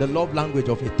 The love language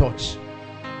of a touch.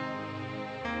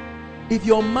 If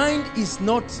your mind is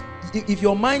not, if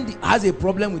your mind has a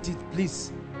problem with it,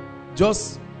 please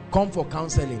just come for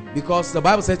counseling, because the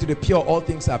Bible says to the pure all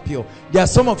things are pure. There are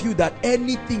some of you that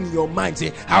anything in your mind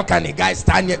say, how can a guy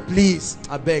stand here? Please,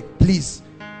 I beg, please,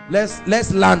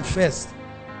 let's learn first.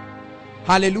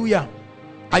 Hallelujah.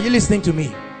 Are you listening to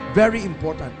me? Very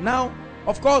important. Now,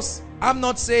 of course, I'm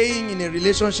not saying in a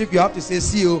relationship you have to say,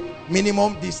 see you,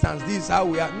 minimum distance, this is how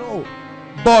we are. No.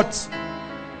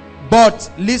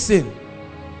 But listen,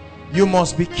 you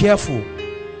must be careful.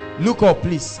 Look up,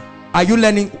 please. Are you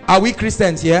learning? Are we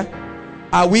Christians here?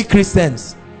 Are we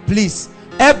Christians? Please.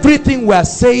 Everything we are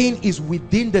saying is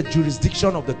within the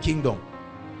jurisdiction of the kingdom.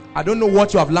 I don't know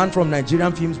what you have learned from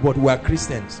Nigerian films, but we are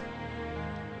Christians.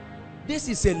 This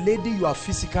is a lady you are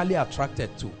physically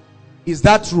attracted to. Is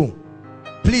that true?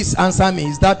 Please answer me.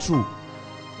 Is that true?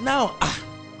 Now,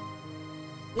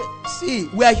 see,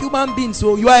 we are human beings.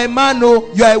 So you are a man,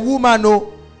 oh, you are a woman,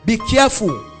 oh. Be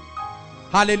careful.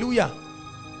 Hallelujah.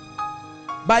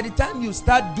 By the time you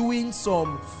start doing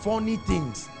some funny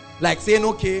things, like saying,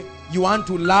 okay, you want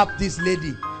to lap this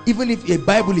lady, even if a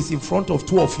Bible is in front of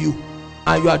two of you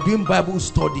and you are doing Bible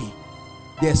study,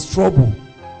 there's trouble.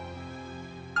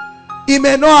 It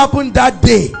may not happen that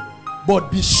day,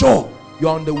 but be sure you're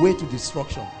on the way to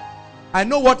destruction. I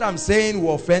know what I'm saying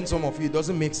will offend some of you. It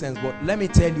doesn't make sense, but let me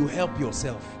tell you, help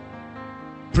yourself.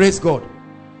 Praise God.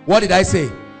 What did I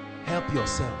say? Help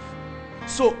yourself.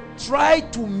 So try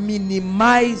to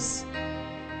minimize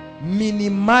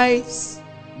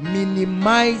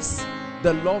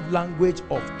the love language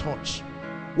of touch.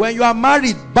 When you are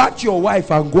married, back your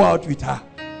wife and go out with her.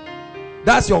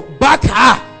 That's your, back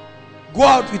her. Go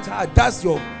out with her. That's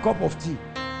your cup of tea.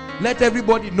 Let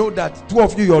everybody know that two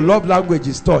of you, your love language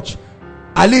is touch.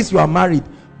 At least you are married.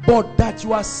 But that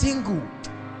you are single.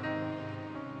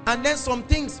 And then some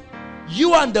things,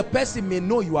 you and the person may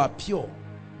know you are pure,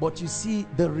 but you see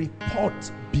the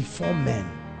report before men,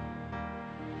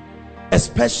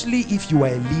 especially if you are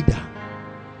a leader.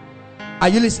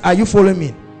 Are you following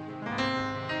me?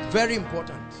 Very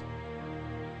important.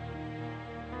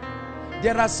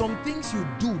 There are some things you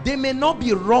do, they may not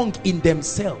be wrong in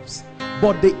themselves,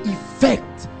 but the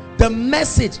effect, the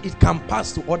message it can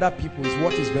pass to other people is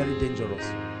what is very dangerous.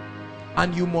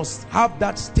 And you must have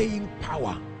that staying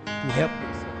power to help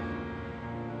yourself.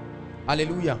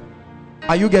 Hallelujah.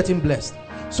 Are you getting blessed?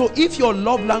 So if your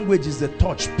love language is the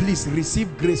touch, please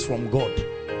receive grace from God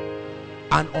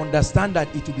and understand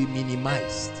that it will be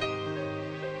minimized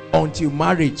until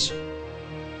marriage.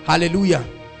 Hallelujah.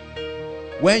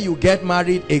 When you get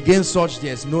married, against such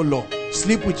there's no law.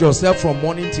 Sleep with yourself from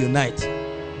morning till night.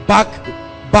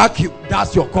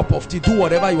 That's your cup of tea. Do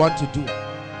whatever you want to do.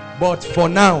 But for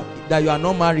now that you are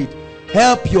not married,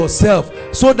 help yourself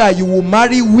so that you will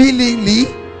marry willingly,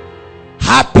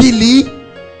 happily,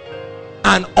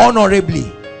 and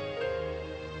honorably.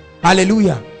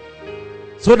 Hallelujah.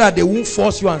 So that they won't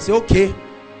force you and say, okay,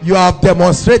 you have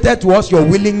demonstrated to us your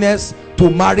willingness to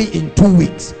marry in 2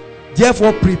 weeks.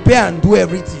 Therefore, prepare and do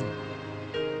everything.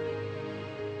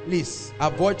 Please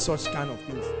avoid such kind of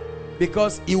things,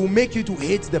 because it will make you to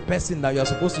hate the person that you are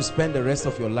supposed to spend the rest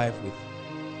of your life with.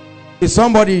 Is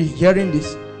somebody hearing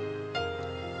this?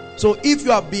 So if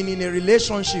you have been in a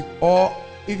relationship, or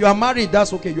if you are married,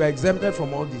 that's okay, you are exempted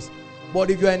from all this. But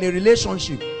if you are in a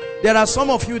relationship, there are some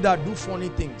of you that do funny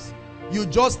things. You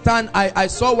just stand. I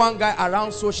saw one guy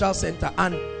around social center,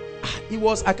 and it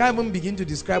was, I can't even begin to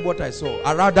describe what I saw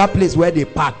around that place where they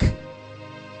park.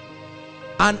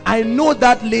 And I know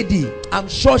that lady, I'm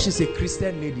sure she's a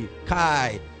Christian lady.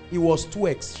 Kai, it was too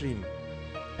extreme.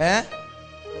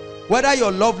 Whether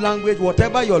your love language,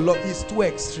 whatever your love is, too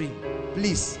extreme.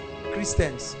 Please,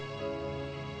 Christians,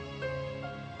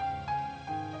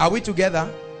 are we together?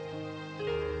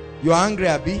 You're angry,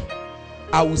 Abby?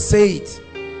 I will say it.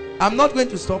 I'm not going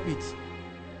to stop it.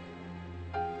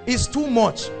 It's too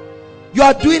much. You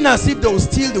are doing as if they will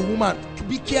steal the woman.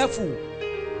 Be careful.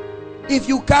 If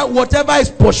you can't, whatever is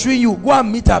pursuing you, go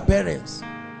and meet her parents.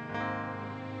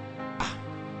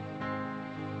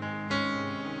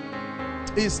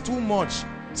 It's too much.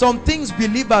 Some things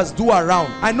believers do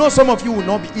around, I know some of you will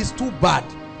not be, it's too bad.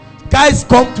 Guys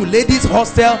come to ladies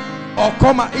hostel or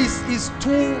come, it's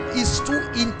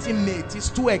too intimate, it's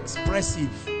too expressive.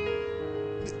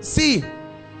 See,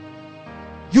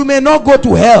 you may not go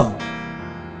to hell,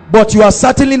 but you are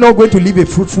certainly not going to live a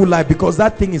fruitful life, because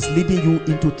that thing is leading you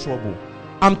into trouble.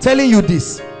 I'm telling you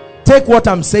this. Take what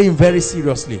I'm saying very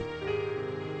seriously.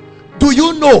 Do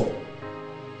you know,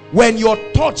 when your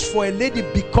touch for a lady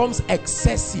becomes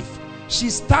excessive, she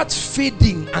starts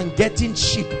fading and getting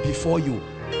cheap before you?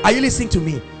 Are you listening to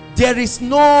me? There is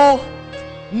no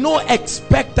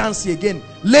expectancy again.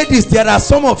 Ladies, there are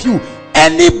some of you,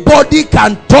 anybody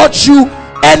can touch you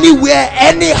anywhere,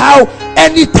 anyhow,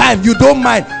 anytime. You don't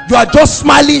mind. You are just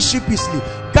smiling sheepishly.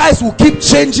 Guys will keep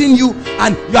changing you,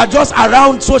 and you are just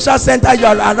around social center, you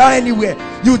are around anywhere.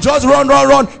 You just run,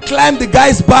 climb the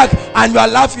guy's back, and you are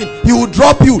laughing. He will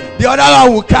drop you, the other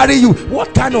one will carry you.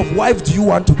 What kind of wife do you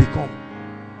want to become?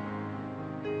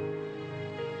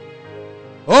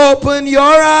 Open your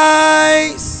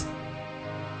eyes,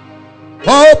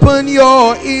 open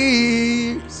your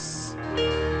ears,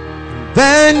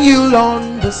 then you'll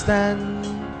understand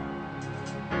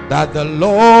that the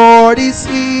Lord is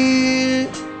here.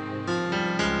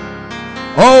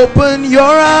 Open your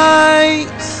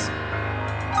eyes,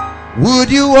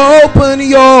 would you open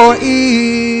your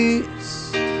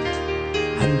ears,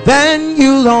 and then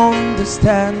you'll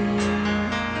understand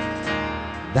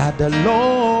that the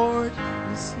Lord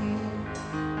is here.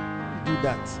 Do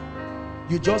that.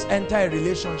 You just enter a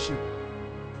relationship.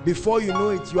 Before you know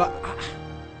it, you are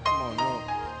come on, no.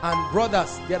 And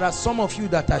brothers, there are some of you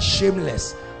that are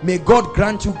shameless. May God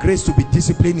grant you grace to be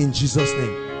disciplined in Jesus'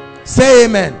 name. Say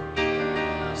amen.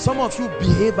 Some of you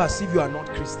behave as if you are not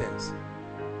Christians.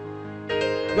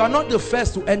 You are not the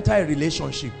first to enter a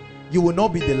relationship. You will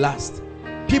not be the last.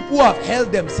 People have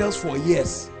held themselves for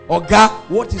years. Oga,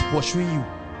 what is pursuing you?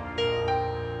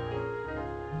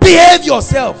 Behave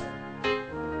yourself.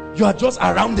 You are just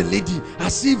around the lady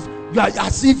as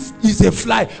if he's a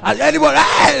fly. And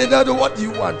anybody, what do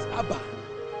you want? Abba.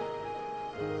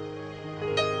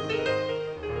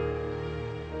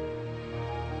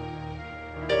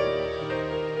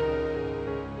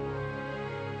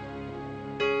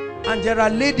 And there are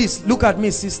ladies, look at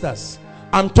me, sisters.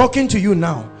 I'm talking to you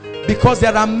now, because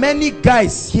there are many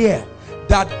guys here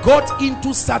that got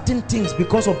into certain things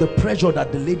because of the pressure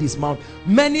that the ladies mount.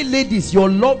 Many ladies, your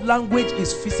love language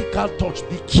is physical touch.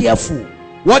 Be careful.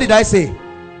 What did I say?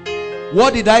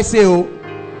 What did I say? Oh,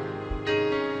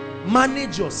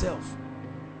 manage yourself.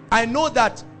 I know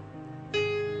that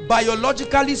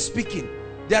biologically speaking,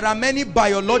 there are many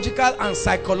biological and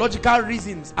psychological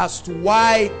reasons as to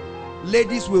why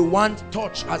ladies will want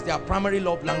touch as their primary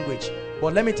love language.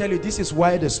 But let me tell you, this is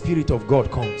why the Spirit of God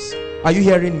comes. Are you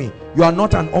hearing me? You are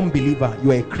not an unbeliever,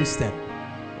 you are a Christian.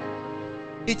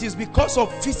 It is because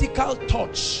of physical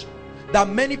touch that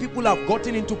many people have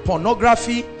gotten into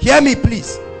pornography. Hear me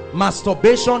please.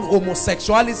 Masturbation,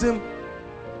 homosexualism.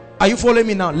 Are you following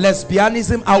me now?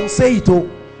 Lesbianism, I will say it all.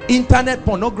 Internet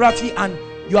pornography, and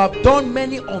You have done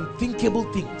many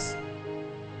unthinkable things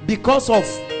because of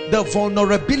the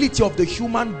vulnerability of the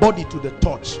human body to the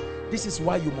touch. This is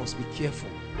why you must be careful.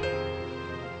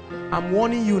 I'm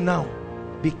warning you now.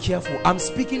 Be careful. I'm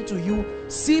speaking to you.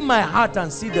 See my heart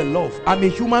and see the love. I'm a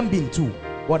human being too.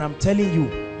 But I'm telling you,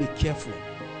 be careful.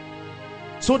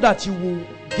 So that you will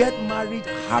get married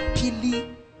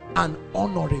happily and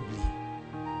honorably.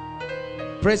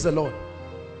 Praise the Lord.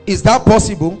 Is that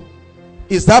possible?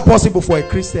 Is that possible for a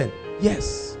Christian?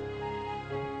 Yes.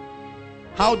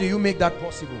 How do you make that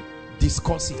possible?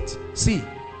 Discuss it. See,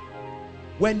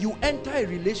 when you enter a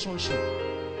relationship,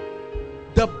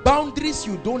 the boundaries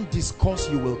you don't discuss,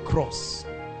 you will cross.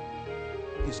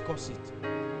 Discuss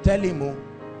it. Tell him, oh,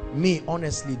 me,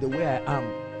 honestly, the way I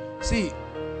am. See,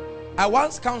 I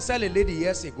once counseled a lady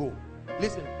years ago.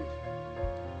 Listen, please.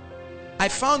 I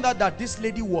found out that this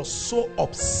lady was so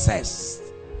obsessed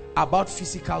about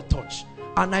physical touch.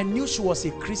 And I knew she was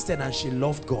a Christian and she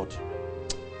loved God.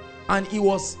 And it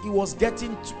was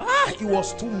getting it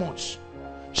was too much.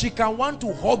 She can want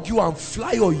to hug you and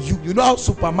fly on you. You know how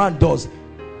Superman does?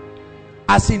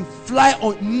 As in fly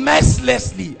on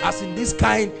mercilessly, as in this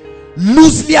kind,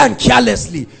 loosely and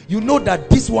carelessly. You know that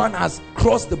this one has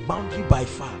crossed the boundary by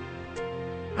far.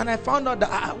 And I found out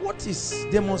that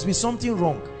there must be something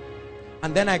wrong.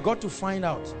 And then I got to find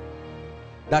out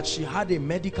that she had a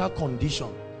medical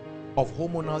condition of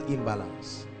hormonal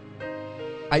imbalance.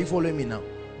 Are you following me now?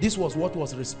 This was what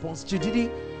was responsible.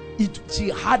 She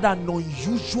had an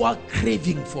unusual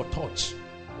craving for touch.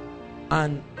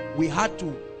 And we had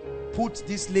to put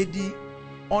this lady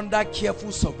under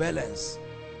careful surveillance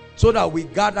so that we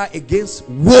guard her against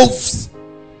wolves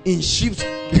in sheep's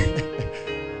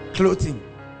clothing.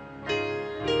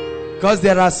 Because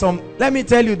there are some, let me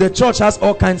tell you, the church has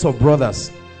all kinds of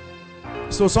brothers.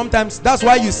 So sometimes, that's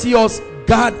why you see us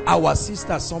guard our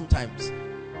sisters sometimes.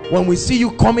 When we see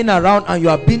you coming around and you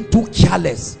are being too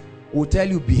careless, we'll tell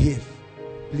you, behave.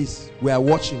 Please, we are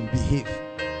watching, behave.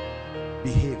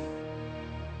 Behave.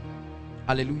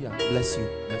 Hallelujah. Bless you.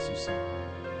 Bless you, sir.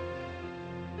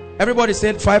 Everybody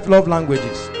said 5 love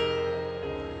languages.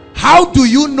 How do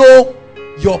you know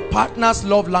your partner's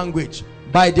love language?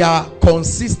 By their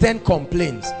consistent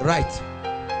complaints, right?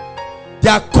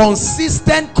 Their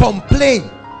consistent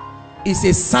complaint is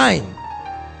a sign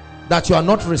that you are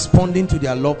not responding to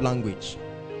their love language.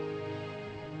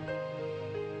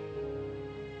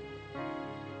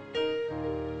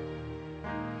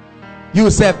 You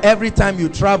said every time you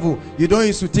travel, you don't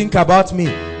used to think about me.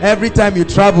 Every time you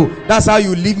travel, that's how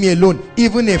you leave me alone.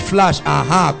 Even a flash,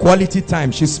 quality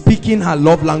time. She's speaking her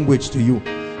love language to you.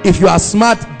 If you are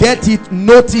smart, get it,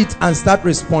 note it, and start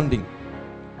responding.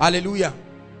 Hallelujah.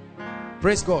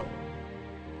 Praise God.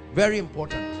 Very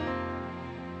important.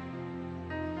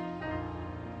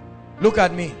 Look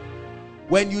at me.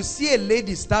 When you see a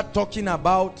lady start talking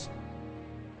about,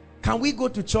 can we go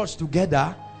to church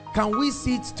together? Can we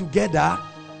sit together?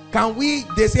 Can we,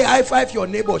 they say high five your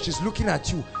neighbor, she's looking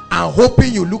at you and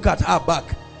hoping you look at her back.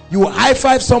 You high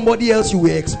five somebody else, you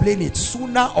will explain it.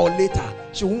 Sooner or later,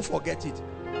 she won't forget it.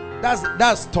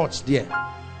 That's touch there.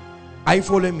 Are you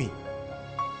following me?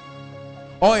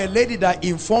 Or a lady that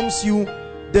informs you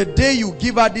the day you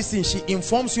give her this thing, she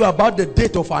informs you about the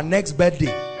date of her next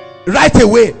birthday right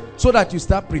away, so that you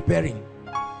start preparing.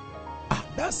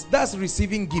 That's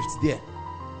receiving gifts there.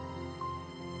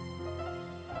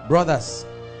 Brothers,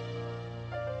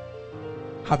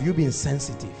 have you been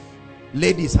sensitive?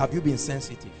 Ladies, have you been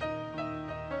sensitive?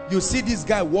 You see this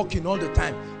guy walking all the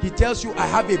time. He tells you, I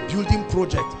have a building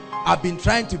project I've been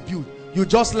trying to build. You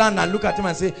just land and look at him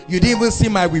and say, you didn't even see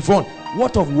my weave-on.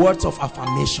 What of words of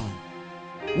affirmation?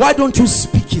 Why don't you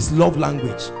speak his love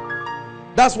language?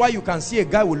 That's why you can see a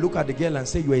guy will look at the girl and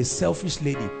say, you're a selfish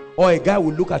lady. Or a guy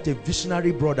will look at a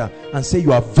visionary brother and say,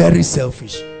 you are very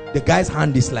selfish. The guy's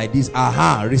hand is like this.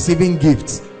 Receiving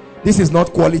gifts. This is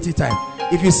not quality time.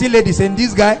 If you see ladies saying,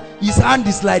 this guy, his hand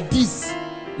is like this,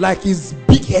 like his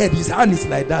big head, his hand is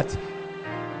like that,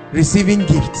 receiving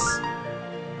gifts.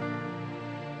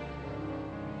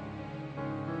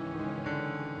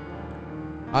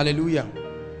 Hallelujah.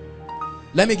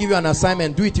 Let me give you an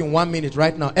assignment. Do it in 1 minute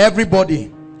right now.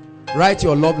 Everybody, write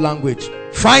your love language.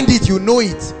 Find it, you know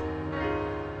it.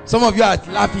 Some of you are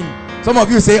laughing. Some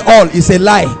of you say all. It's a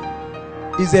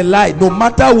lie. It's a lie. No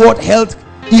matter what health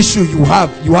issue you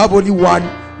have only one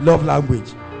love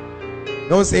language.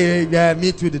 Don't say, yeah,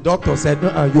 me too. The doctor said,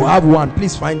 no, you have one.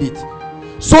 Please find it,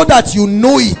 so that you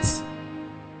know it.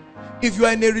 If you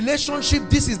are in a relationship,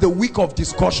 this is the week of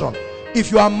discussion.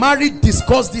 If you are married,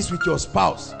 discuss this with your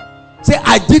spouse. Say,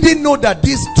 I didn't know that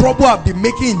this trouble I've been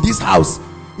making in this house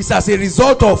is as a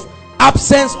result of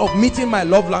absence of meeting my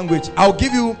love language. I'll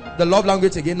give you the love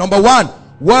language again. Number 1,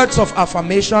 words of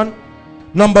affirmation.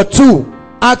 Number 2,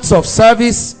 acts of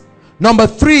service. Number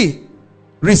 3,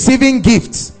 receiving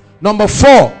gifts. Number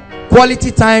 4,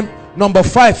 quality time. Number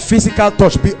 5, physical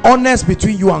touch. Be honest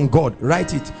between you and God.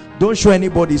 Write it. Don't show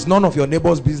anybody. It's none of your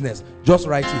neighbor's business. Just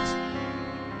write it.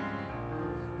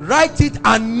 Write it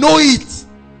and know it.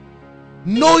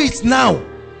 Know it now,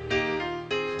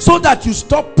 so that you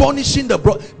stop punishing the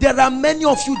bro. There are many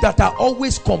of you that are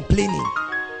always complaining.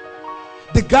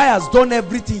 The guy has done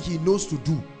everything he knows to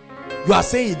do. You are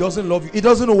saying he doesn't love you. He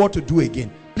doesn't know what to do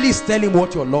again. Please tell him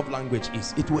what your love language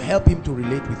is. It will help him to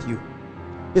relate with you.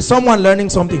 Is someone learning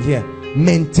something here?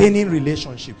 Maintaining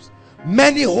relationships.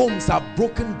 Many homes are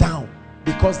broken down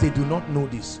because they do not know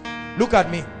this. Look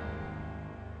at me.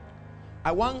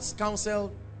 I once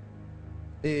counseled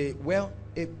a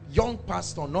young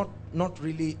pastor, not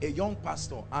really a young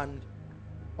pastor, and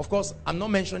of course I'm not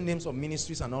mentioning names of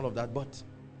ministries and all of that, but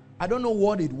I don't know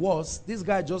what it was. This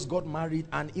guy just got married,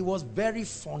 and it was very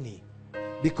funny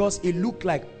because it looked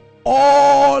like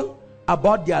all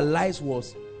about their lives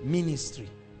was ministry.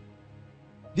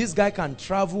 This guy can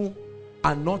travel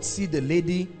and not see the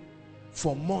lady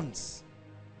for months,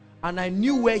 and I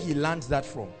knew where he learned that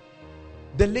from.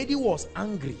 The lady was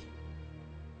angry.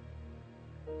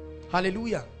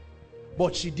 Hallelujah.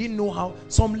 But she didn't know how.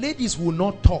 Some ladies will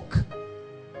not talk,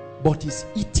 but it's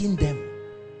eating them.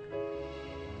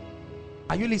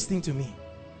 Are you listening to me?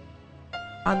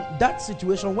 And that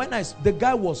situation, when the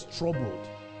guy was troubled,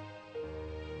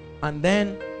 and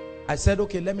then I said,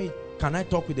 okay, can I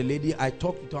talk with the lady? I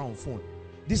talked with her on phone.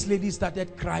 This lady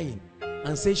started crying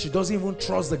and said she doesn't even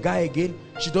trust the guy again.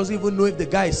 She doesn't even know if the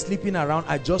guy is sleeping around.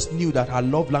 I just knew that her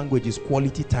love language is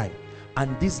quality time,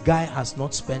 and this guy has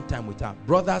not spent time with her.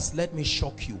 Brothers, let me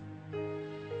shock you.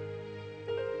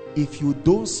 If you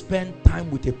don't spend time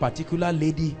with a particular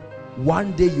lady,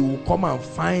 one day you will come and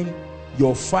find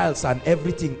your files and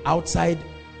everything outside,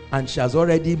 and she has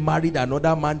already married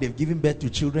another man. They've given birth to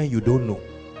children you don't know.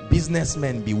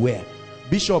 Businessmen, beware.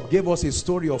 Bishop gave us a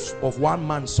story of one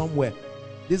man somewhere.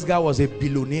 This guy was a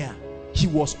billionaire. He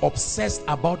was obsessed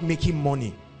about making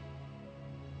money,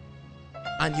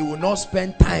 and he will not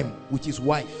spend time with his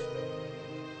wife.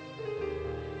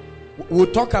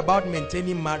 We'll talk about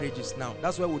maintaining marriages now.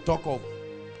 That's where we'll talk of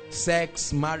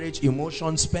sex, marriage,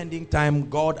 emotion, spending time,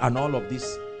 God, and all of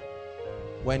this.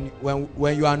 When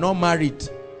you are not married,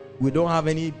 we don't have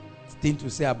anything to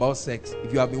say about sex.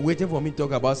 If you have been waiting for me to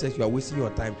talk about sex, you are wasting your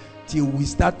time till we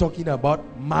start talking about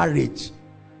marriage.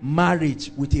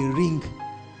 Marriage with a ring.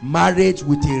 Marriage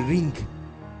with a ring.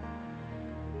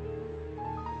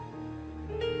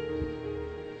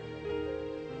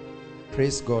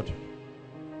 Praise God.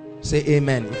 Say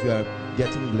amen if you are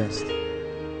getting blessed.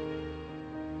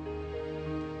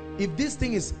 If this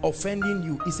thing is offending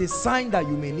you, it's a sign that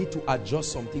you may need to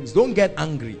adjust some things. Don't get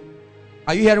angry.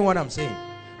 Are you hearing what I'm saying?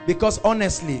 Because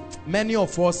honestly, many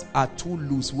of us are too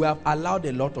loose. We have allowed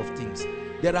a lot of things.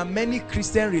 There are many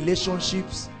Christian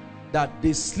relationships that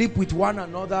they sleep with one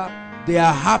another. They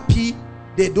are happy.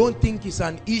 They don't think it's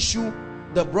an issue.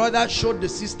 The brother showed the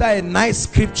sister a nice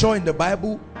scripture in the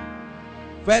Bible.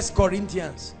 1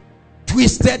 Corinthians.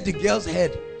 Twisted the girl's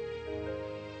head.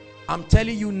 I'm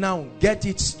telling you now, get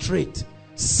it straight.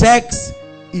 Sex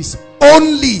is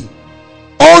only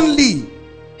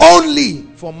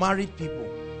for married people.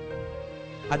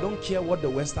 I don't care what the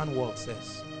Western world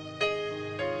says.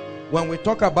 When we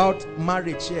talk about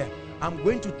marriage here, I'm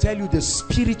going to tell you the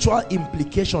spiritual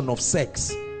implication of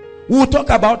sex. We'll talk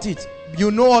about it. You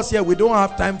know us here, we don't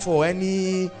have time for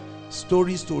any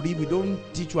stories to read. We don't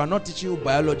teach. We are not teaching you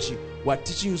biology. We are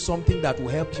teaching you something that will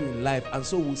help you in life, and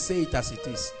so we'll say it as it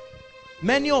is.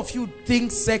 Many of you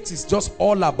think sex is just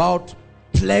all about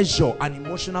pleasure and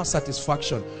emotional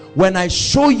satisfaction. When I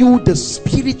show you the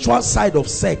spiritual side of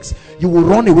sex, you will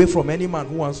run away from any man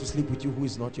who wants to sleep with you who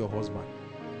is not your husband.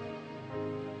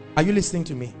 Are you listening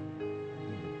to me?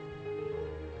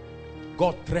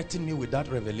 God threatened me with that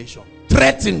revelation.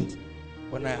 Threatened.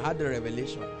 When I had the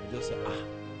revelation, I just said,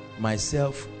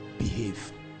 myself,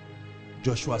 behave.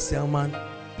 Joshua Selman,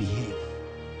 behave.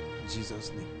 In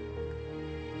Jesus' name.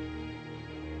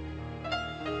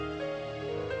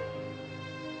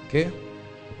 Okay?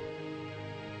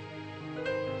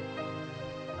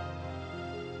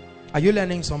 Are you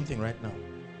learning something right now?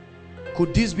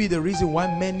 Could this be the reason why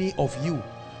many of you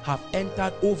have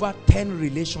entered over 10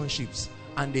 relationships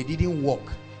and they didn't work?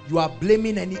 You are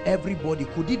blaming everybody.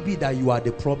 Could it be that you are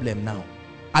the problem now?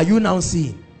 Are you now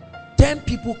seeing? 10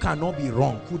 people cannot be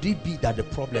wrong. Could it be that the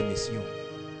problem is you?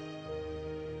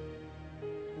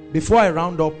 Before I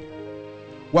round up,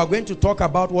 we're going to talk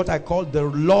about what I call the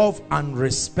love and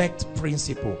respect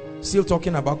principle. Still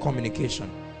talking about communication.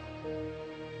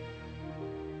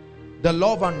 The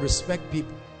love and respect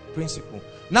principle.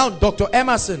 Now, Dr.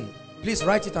 Emerson, please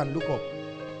write it and look up.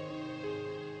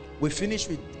 We finished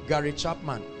with Gary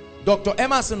Chapman. Dr.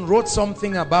 Emerson wrote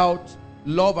something about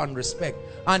love and respect,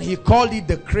 and he called it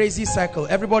the crazy cycle.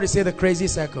 Everybody say the crazy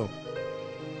cycle.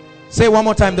 Say one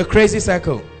more time, the crazy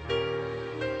cycle.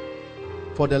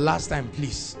 For the last time,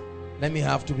 please. Let me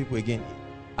have two people again.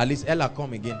 At least Ella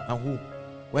come again. And who?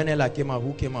 When Ella came out,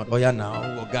 who came out? Oh yeah, now.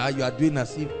 Oh, God, you are doing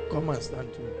as if. Come and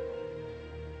stand too.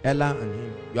 Ella and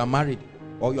him. You are married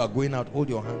or you are going out. Hold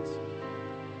your hands.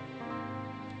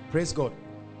 Praise God.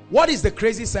 What is the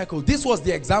crazy cycle? This was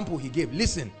the example he gave.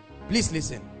 Listen. Please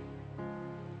listen.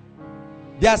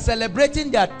 They are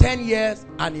celebrating their 10 years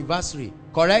anniversary.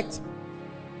 Correct?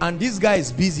 And this guy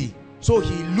is busy. So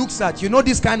he looks at, you know,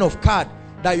 this kind of card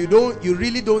that you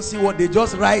really don't see what they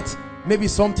just write, maybe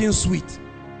something sweet.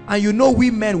 And you know, we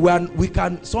men,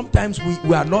 sometimes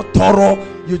we are not thorough.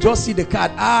 You just see the card,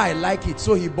 I like it.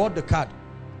 So he bought the card.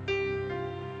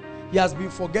 He has been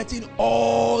forgetting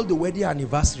all the wedding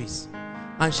anniversaries,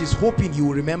 and she's hoping he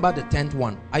will remember the 10th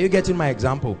one. Are you getting my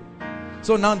example?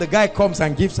 So now the guy comes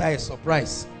and gives her a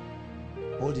surprise.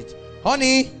 Hold it.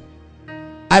 Honey,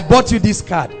 I bought you this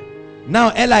card. Now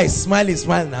Ella is smiling,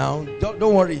 smile now.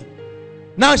 Don't worry.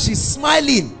 Now she's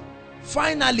smiling.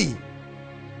 Finally,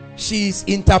 she's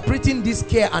interpreting this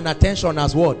care and attention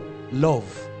as what? Love.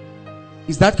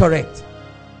 Is that correct?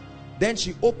 Then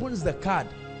she opens the card,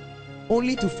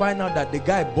 only to find out that the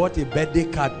guy bought a birthday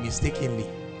card mistakenly.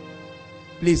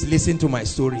 Please listen to my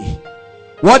story.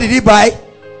 What did he buy?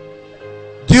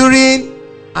 During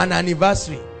an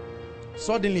anniversary.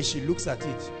 Suddenly she looks at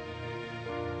it.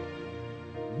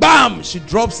 Bam! She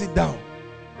drops it down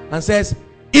and says,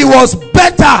 it was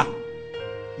better.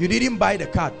 You didn't buy the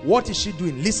card. What is she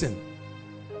doing? Listen.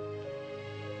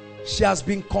 She has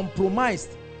been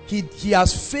compromised. He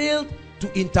has failed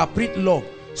to interpret love.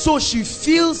 So she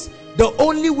feels the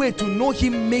only way to know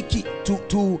him,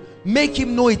 to make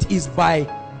him know it, is by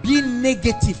being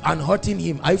negative and hurting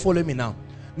him. Are you following me now?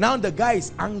 Now the guy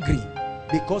is angry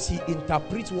because he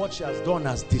interprets what she has done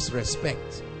as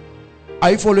disrespect.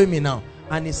 Are you following me now?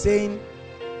 And he's saying,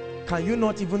 can you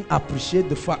not even appreciate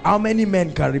the fact? How many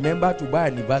men can remember to buy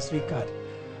an anniversary card?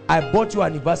 I bought you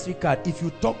an anniversary card. If you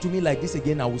talk to me like this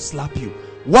again, I will slap you.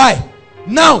 Why?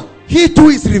 Now he too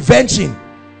is revenging.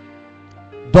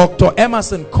 Dr.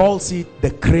 Emerson calls it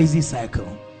the crazy cycle,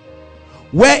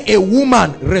 where a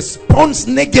woman responds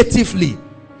negatively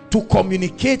to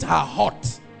communicate her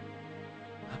hurt,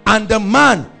 and the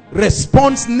man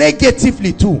responds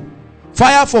negatively too.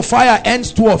 Fire for fire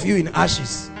ends two of you in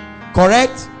ashes.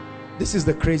 Correct? This is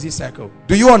the crazy cycle.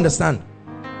 Do you understand?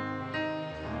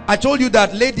 I told you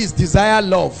that ladies desire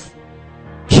love,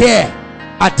 care,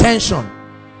 attention.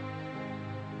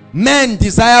 Men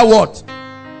desire what?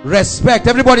 Respect.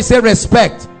 Everybody say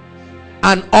respect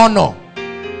and honor.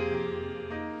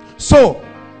 So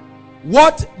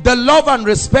what the love and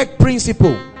respect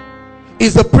principle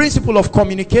is, the principle of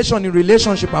communication in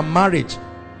relationship and marriage,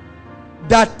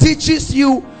 that teaches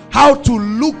you how to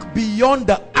look beyond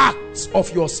the acts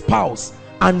of your spouse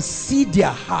and see their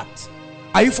heart.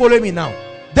 Are you following me now?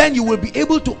 Then you will be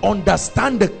able to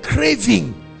understand the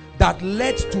craving that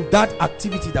led to that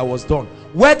activity that was done,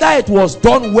 whether it was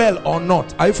done well or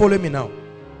not. Are you following me now?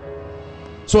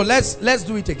 So let's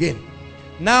do it again.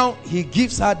 Now he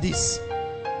gives her this,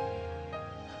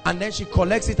 and then she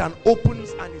collects it and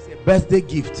opens, and it's a birthday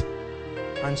gift,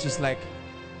 and she's like,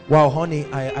 wow honey,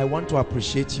 I want to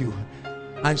appreciate you.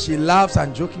 And she laughs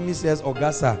and jokingly says,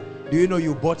 Augusta, do you know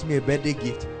you bought me a birthday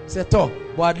gift? Say, "Oh,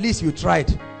 but at least you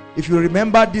tried. If you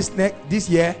remember this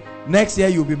year, next year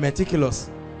you'll be meticulous."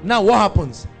 Now what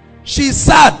happens? She's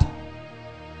sad,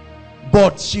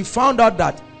 but she found out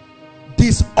that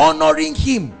dishonoring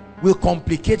him will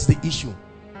complicate the issue.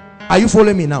 Are you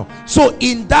following me now? So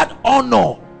in that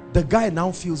honor, the guy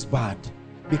now feels bad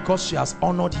because she has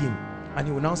honored him, and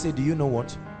he will now say, do you know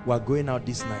what? We are going out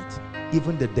this night.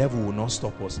 Even the devil will not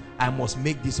stop us. I must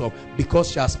make this up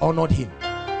because she has honored him.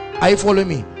 Are you following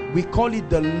me? We call it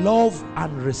the love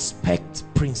and respect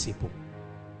principle.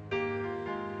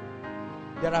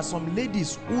 There are some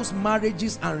ladies whose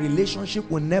marriages and relationship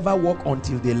will never work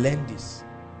until they learn this.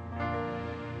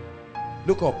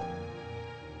 Look up.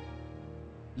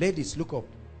 Ladies, look up.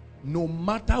 No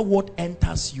matter what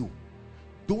enters you,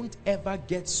 don't ever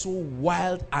get so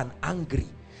wild and angry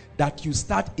that you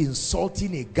start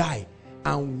insulting a guy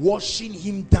and washing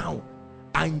him down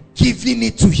and giving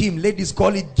it to him. Ladies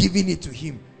call it giving it to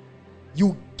him.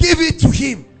 You give it to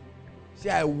him. See,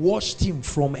 I washed him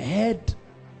from head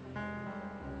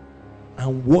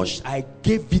and washed. I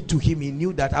gave it to him. He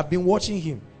knew that I've been watching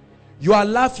him. You are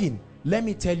laughing. Let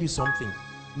me tell you something.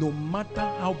 No matter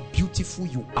how beautiful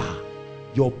you are,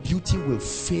 your beauty will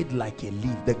fade like a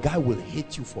leaf. The guy will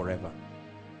hate you forever.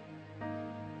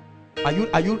 Are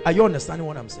you understanding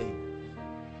what I'm saying?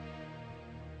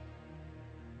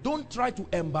 Don't try to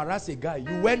embarrass a guy.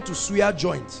 You went to suya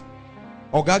joint.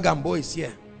 Oga Gambo is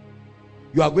here.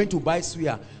 You are going to buy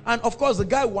suya. And of course, the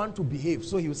guy wants to behave.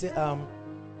 So he will say,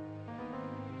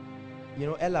 you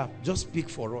know, Ella, just speak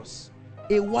for us.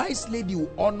 A wise lady will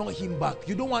honor him back.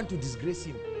 You don't want to disgrace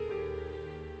him.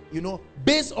 You know,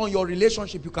 based on your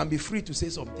relationship, you can be free to say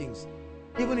some things.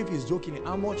 Even if he's joking,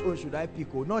 how much should I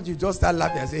pick? Or not, you just start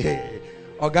laughing and say, hey,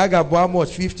 Ogaga, how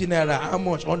much? 50 naira, how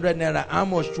much? 100 naira, how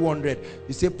much? 200.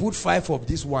 You say, put 5 of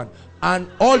this one. And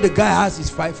all the guy has is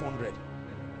 500.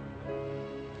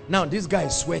 Now, this guy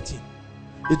is sweating.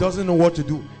 He doesn't know what to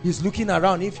do. He's looking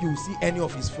around if you see any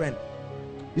of his friends.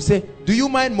 You say, do you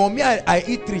mind, mommy? I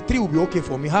eat 3. 3 will be okay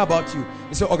for me. How about you?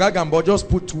 You say, Ogagambo, just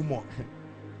put 2 more.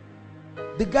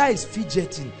 The guy is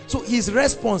fidgeting. So his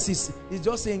response is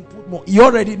just saying, put more. He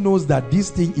already knows that this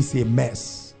thing is a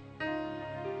mess.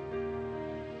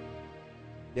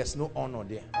 There's no honor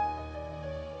there.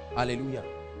 Hallelujah.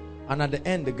 And at the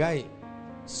end, the guy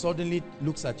suddenly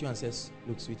looks at you and says,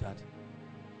 look, sweetheart,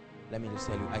 let me just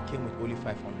tell you, I came with only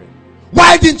 500.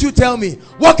 Why didn't you tell me?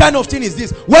 What kind of thing is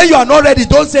this? When you are not ready,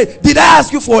 don't say, did I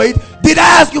ask you for it? Did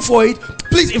I ask you for it?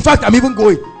 Please, in fact, I'm even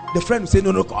going. The friend will say,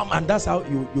 no, come. And that's how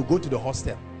you go to the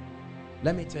hostel.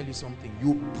 Let me tell you something.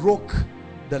 You broke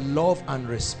the love and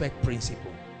respect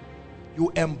principle.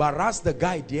 You embarrassed the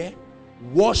guy there,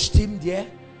 washed him there.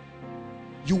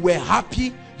 You were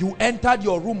happy. You entered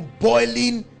your room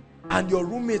boiling, and your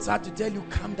roommates had to tell you,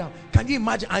 calm down. Can you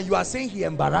imagine? And you are saying he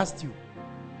embarrassed you.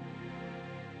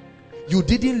 You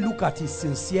didn't look at his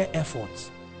sincere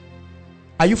efforts.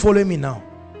 Are you following me now?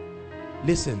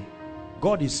 Listen,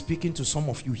 God is speaking to some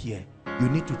of you here. You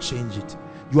need to change it.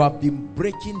 You have been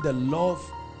breaking the love,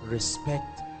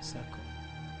 respect circle.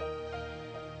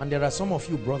 And there are some of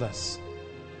you brothers,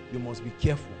 you must be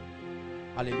careful.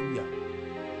 Hallelujah.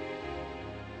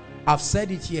 I've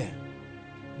said it here.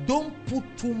 Don't put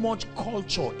too much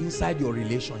culture inside your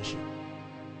relationship.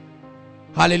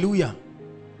 Hallelujah.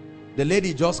 The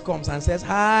lady just comes and says,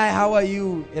 hi, how are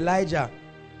you, Elijah?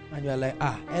 And you're like,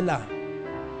 Ella,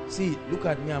 see, look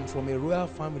at me, I'm from a royal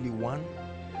family, 1.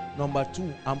 Number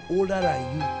 2, I'm older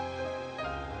than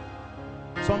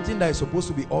you. Something that is supposed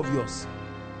to be obvious.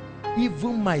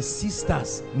 Even my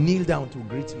sisters kneel down to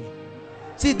greet me.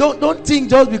 See, don't think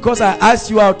just because I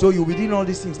asked you out or you within all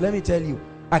these things. Let me tell you,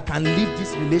 I can leave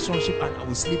this relationship and I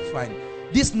will sleep fine.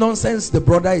 This nonsense the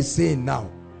brother is saying now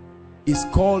is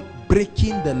called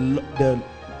breaking the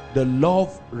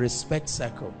love respect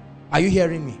circle. Are you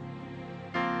hearing me?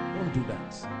 Don't do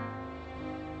that.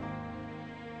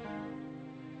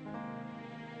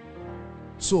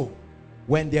 So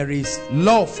when there is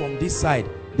love from this side,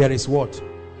 there is what?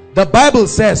 The Bible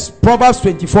says, Proverbs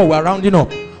 24, we're rounding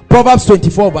up. Proverbs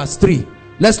 24 verse 3.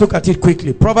 Let's look at it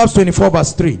quickly. Proverbs 24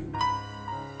 verse 3.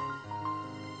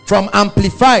 From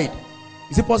Amplified.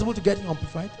 Is it possible to get it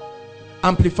Amplified?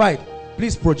 Amplified.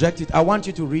 Please project it. I want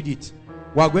you to read it.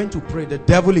 We are going to pray. The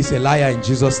devil is a liar in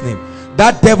Jesus' name.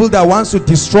 That devil that wants to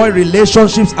destroy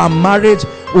relationships and marriage,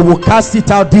 we will cast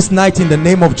it out this night in the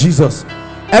name of Jesus.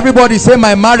 Everybody say,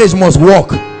 my marriage must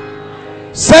work.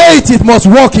 Say it, it must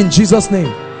work in Jesus'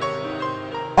 name.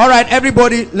 All right,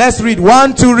 everybody, let's read.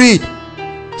 1, 2, read.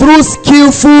 Through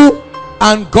skillful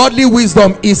and godly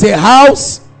wisdom is a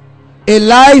house, a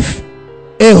life,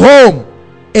 a home,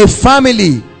 a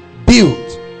family built.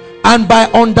 And by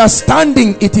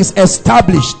understanding it is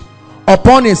established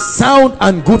upon a sound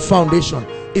and good foundation.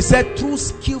 It said through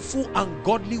skillful and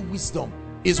godly wisdom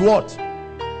is what?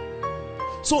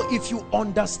 So if you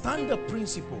understand the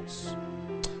principles,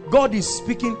 God is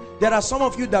speaking. There are some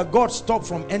of you that God stopped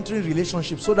from entering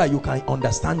relationships so that you can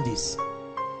understand this.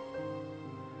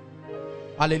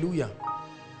 Hallelujah.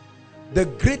 The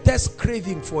greatest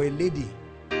craving for a lady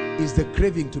is the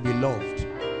craving to be loved.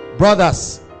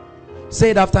 Brothers,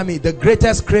 say it after me. The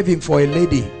greatest craving for a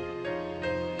lady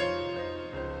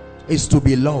is to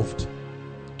be loved,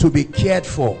 to be cared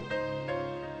for,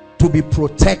 to be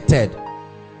protected.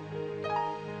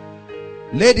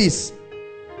 Ladies,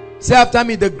 say after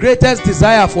me. The greatest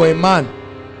desire for a man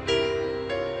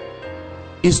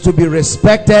is to be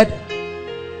respected,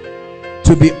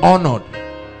 to be honored.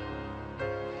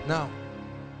 Now,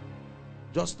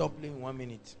 just stop playing 1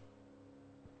 minute.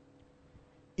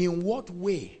 In what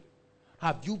way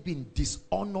have you been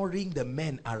dishonoring the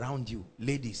men around you?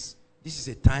 Ladies, this is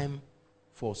a time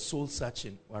for soul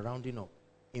searching. We're rounding up.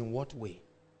 In what way?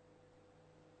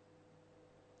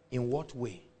 In what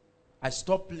way? I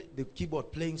stopped the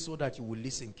keyboard playing so that you will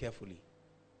listen carefully.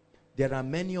 There are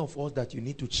many of us that you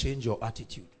need to change your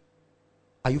attitude.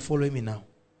 Are you following me now?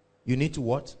 You need to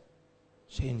what?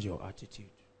 Change your attitude.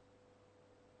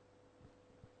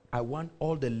 I want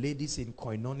all the ladies in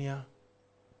Koinonia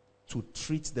to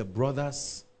treat the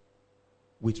brothers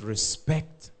with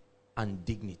respect and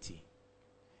dignity.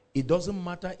 It doesn't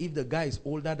matter if the guy is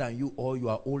older than you or you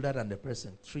are older than the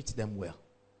person. Treat them well.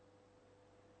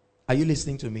 Are you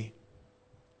listening to me?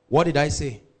 What did I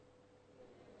say?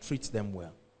 Treat them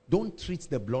well. Don't treat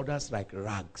the brothers like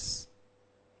rags.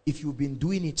 If you've been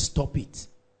doing it, stop it.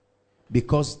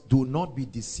 Because do not be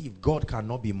deceived. God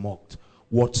cannot be mocked.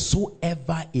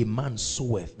 Whatsoever a man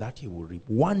soweth, that he will reap.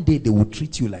 One day they will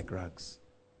treat you like rags.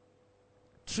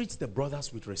 Treat the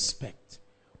brothers with respect.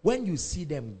 When you see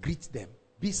them, greet them.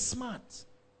 Be smart.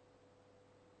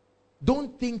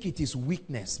 Don't think it is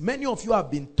weakness. Many of you have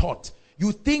been taught.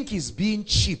 You think it's being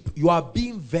cheap. You are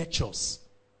being virtuous.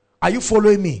 Are you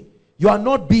following me? You are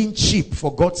not being cheap,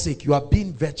 for God's sake. You are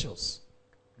being virtuous.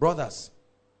 Brothers,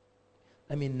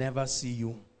 let me never see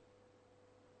you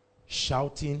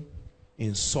shouting,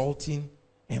 insulting,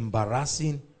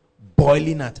 embarrassing,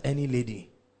 boiling at any lady.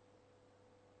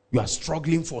 You are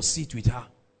struggling for a seat with her.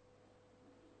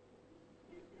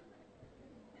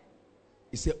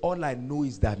 He said, all I know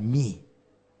is that me,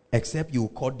 except you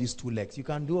cut these two legs. You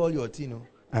can do all your thing. No?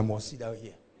 I must sit out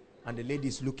here. And the lady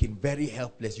is looking very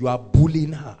helpless. You are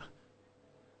bullying her.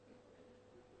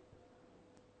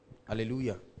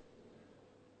 Hallelujah.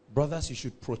 Brothers, you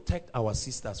should protect our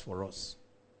sisters for us.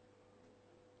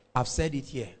 I've said it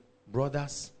here.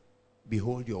 Brothers,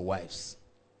 behold your wives.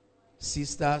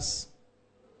 Sisters,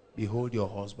 behold your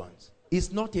husbands.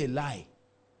 It's not a lie.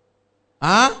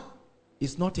 Huh?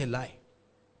 It's not a lie.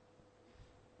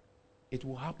 It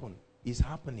will happen. It's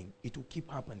happening. It will keep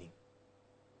happening.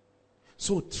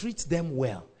 So treat them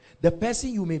well. The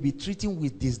person you may be treating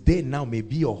with this day now may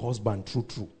be your husband.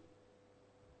 True.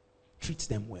 Treat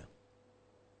them well.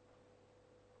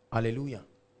 Hallelujah.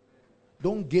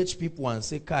 Don't gauge people and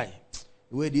say, Kai,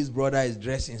 the way this brother is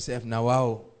dressed himself now,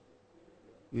 wow,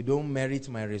 you don't merit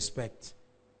my respect.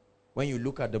 When you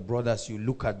look at the brothers, you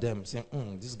look at them saying,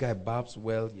 this guy barbs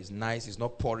well, he's nice, he's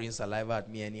not pouring saliva at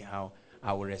me anyhow.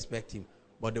 I will respect him.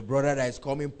 But the brother that is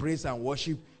coming, praise and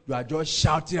worship, you are just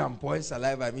shouting and pouring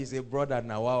saliva at me. Say, brother,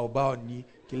 now about ni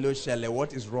kilo shele,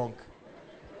 what is wrong?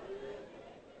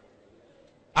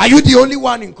 Are you the only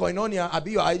one in Koinonia? Are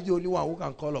you the only one who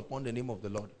can call upon the name of the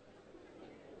Lord?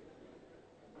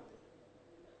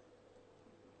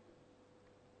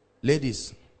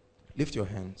 Ladies, lift your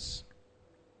hands.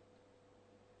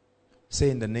 Say,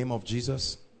 in the name of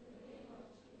Jesus,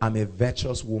 I'm a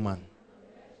virtuous woman.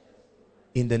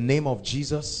 In the name of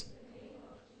Jesus,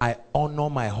 I honor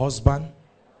my husband.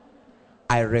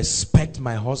 I respect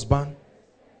my husband.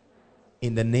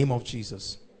 In the name of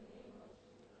Jesus.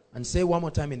 And say one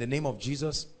more time, in the name of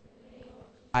Jesus,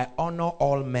 I honor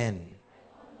all men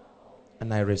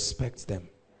and I respect them.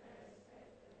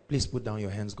 Please put down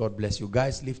your hands. God bless you.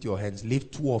 Guys, lift your hands.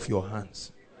 Lift two of your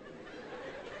hands.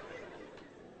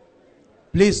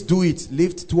 Please do it.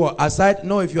 Lift two. Aside,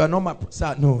 no, if you are not my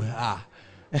sir, no.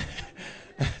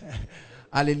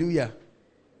 Hallelujah.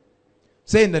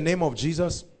 Say, in the name of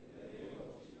Jesus,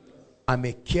 I'm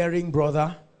a caring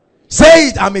brother. Say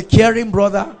it, I'm a caring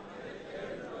brother.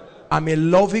 I'm a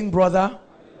loving brother.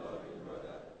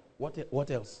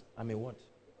 What else? I'm a what?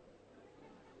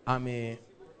 I'm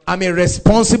a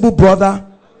responsible brother.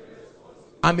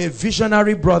 I'm a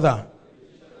visionary brother.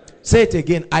 Say it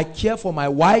again. I care for my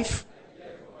wife.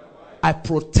 I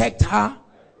protect her.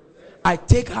 I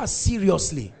take her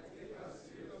seriously.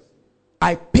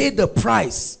 I pay the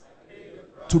price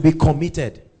to be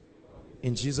committed.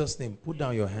 In Jesus' name, put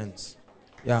down your hands.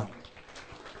 Yeah.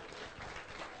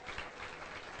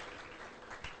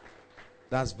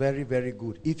 That's very, very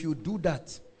good. If you do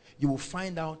that, you will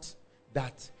find out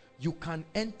that you can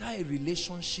enter a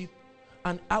relationship,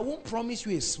 and I won't promise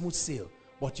you a smooth sail,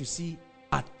 but you see,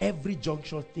 at every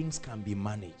juncture, things can be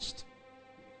managed.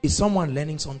 Is someone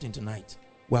learning something tonight?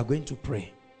 We are going to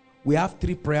pray. We have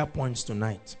 3 prayer points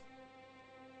tonight.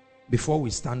 Before we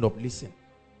stand up, listen.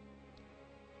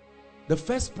 The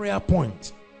first prayer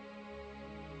point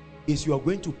is you are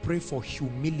going to pray for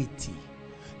humility.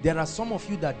 There are some of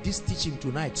you that this teaching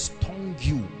tonight stung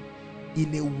you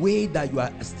in a way that you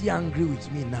are still angry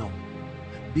with me now,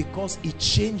 because it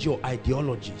changed your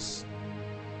ideologies.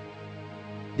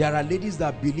 There are ladies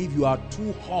that believe you are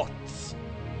too hot,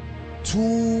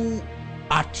 too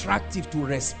attractive to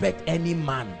respect any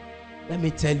man. Let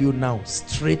me tell you now,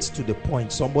 straight to the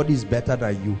point, somebody is better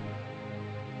than you.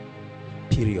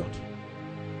 Period.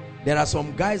 There are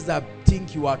some guys that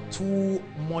think you are too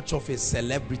much of a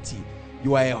celebrity.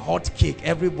 You are a hot cake.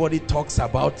 Everybody talks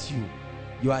about you.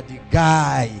 You are the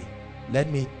guy. Let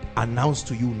me announce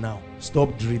to you now,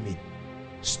 stop dreaming.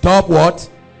 Stop what?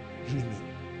 Dreaming.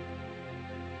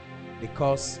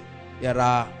 Because there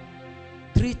are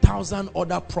 3,000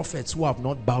 other prophets who have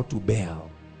not bowed to Baal,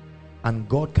 and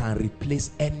God can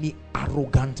replace any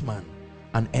arrogant man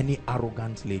and any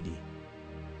arrogant lady.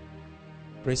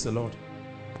 Praise the Lord.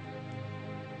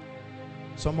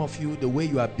 Some of you, the way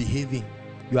you are behaving,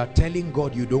 you are telling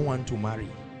God you don't want to marry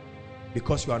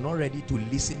because you are not ready to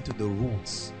listen to the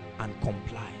rules and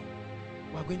comply.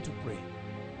 We are going to pray.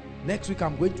 Next week we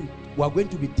are going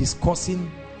to be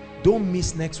discussing. Don't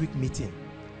miss next week meeting.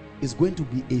 It's going to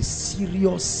be a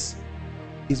serious,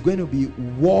 it's going to be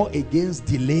war against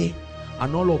delay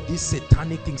and all of these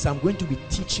satanic things. I'm going to be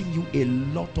teaching you a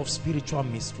lot of spiritual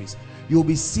mysteries. You'll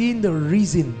be seeing the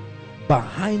reason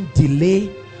behind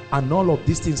delay and all of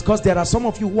these things, because there are some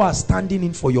of you who are standing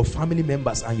in for your family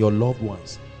members and your loved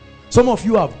ones. Some of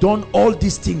you have done all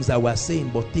these things that we're saying,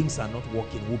 but things are not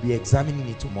working. We'll be examining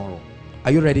it tomorrow.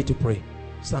 Are you ready to pray?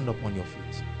 Stand up on your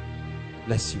feet.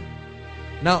 Bless you.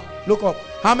 Now look up.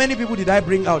 How many people did I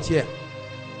bring out here?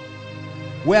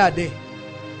 Where are they?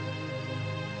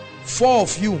 4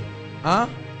 of you. We are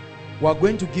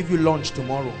going to give you lunch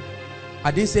tomorrow.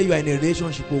 I didn't say you are in a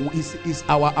relationship. It's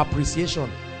our appreciation.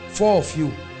 4 of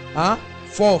you. 4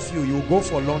 of you. You will go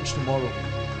for lunch tomorrow.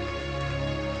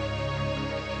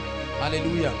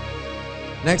 Hallelujah.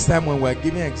 Next time when we're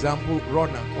giving an example, run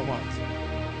and come out.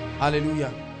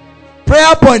 Hallelujah.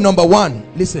 Prayer point number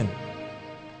 1. Listen.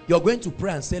 You're going to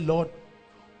pray and say, Lord,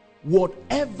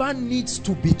 whatever needs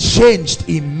to be changed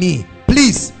in me,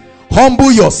 please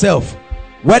humble yourself.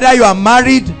 Whether you are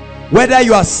married, whether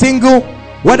you are single,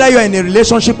 whether you are in a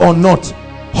relationship or not,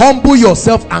 humble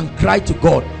yourself and cry to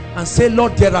God and say,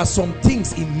 Lord, there are some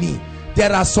things in me.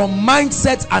 There are some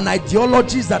mindsets and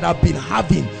ideologies that I've been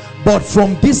having, but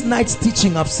from this night's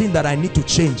teaching I've seen that I need to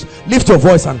change. Lift your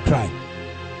voice and cry.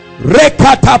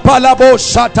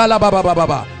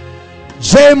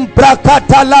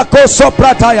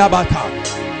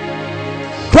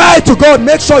 Cry to God.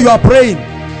 Make sure you are praying.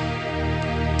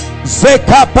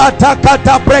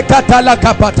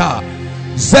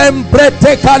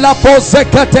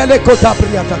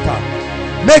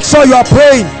 Make sure you are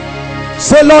praying.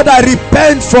 Say, Lord, I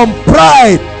repent from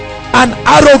pride and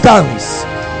arrogance.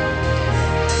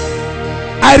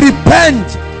 I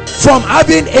repent from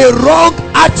having a wrong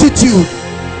attitude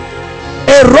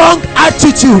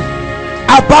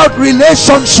about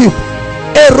relationship,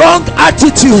 a wrong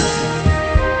attitude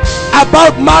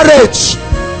about marriage.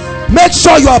 Make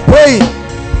sure you are praying.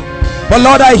 But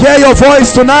Lord, I hear your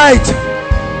voice tonight.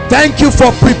 Thank you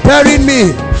for preparing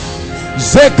me.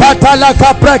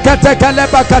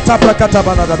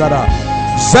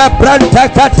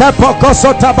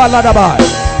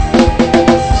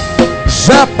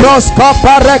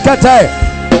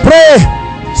 Pray.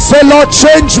 Say, Lord,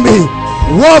 change me,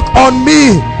 work on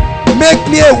me, make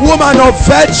me a woman of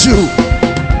virtue.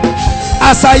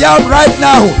 As I am right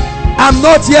now, I'm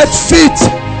not yet fit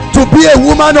to be a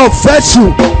woman of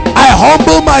virtue. I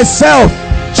humble myself.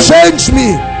 Change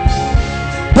me.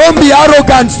 Don't be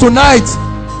arrogant tonight.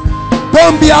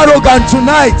 Don't be arrogant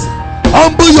tonight.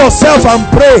 Humble yourself and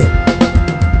pray.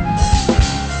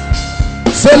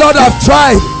 Say, Lord, I've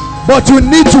tried, but you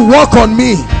need to work on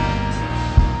me.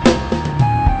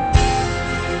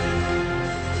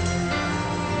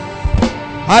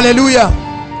 Hallelujah.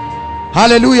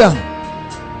 Hallelujah.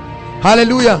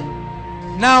 Hallelujah.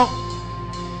 Now,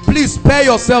 please pair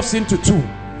yourselves into 2.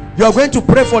 You are going to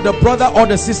pray for the brother or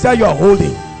the sister you are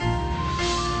holding.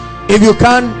 If you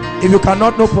can, if you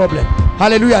cannot, no problem.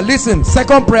 Hallelujah. Listen,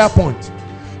 second prayer point.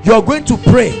 You are going to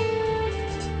pray.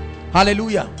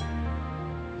 Hallelujah.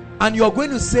 And you are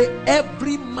going to say,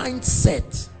 every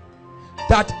mindset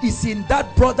that is in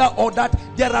that brother or that,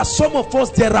 there are some of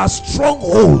us, there are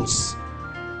strongholds.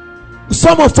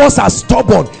 Some of us are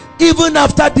stubborn. Even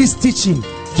after this teaching,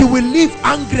 you will live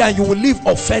angry and you will live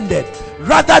offended,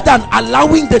 rather than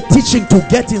allowing the teaching to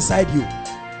get inside you.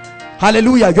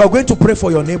 Hallelujah. You are going to pray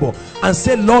for your neighbor and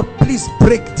say, Lord, please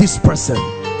break this person.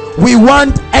 We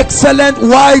want excellent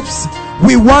wives.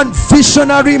 We want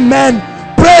visionary men.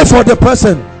 Pray for the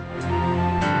person.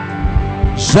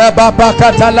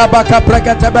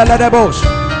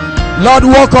 Lord,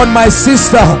 work on my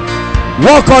sister.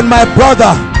 Work on my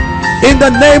brother. In the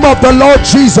name of the Lord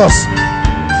Jesus,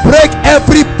 break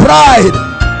every pride,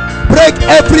 break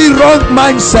every wrong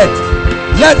mindset.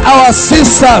 Let our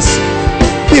sisters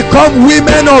become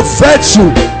women of virtue,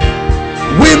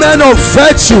 women of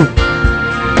virtue,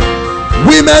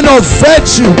 women of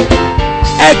virtue,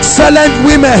 excellent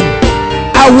women,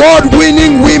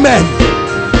 award-winning women.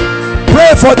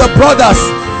 Pray for the brothers.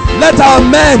 Let our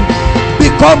men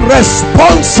become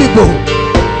responsible,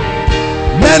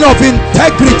 men of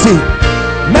integrity,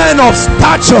 men of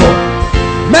stature,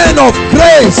 men of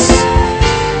grace.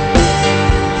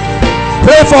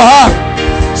 Pray for her.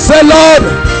 Say, Lord,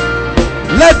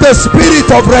 let the spirit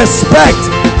of respect,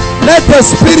 let the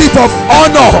spirit of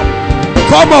honor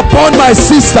come upon my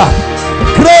sister.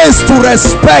 Grace to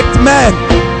respect men,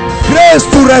 grace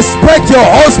to respect your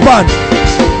husband,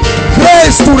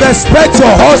 grace to respect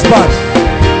your husband.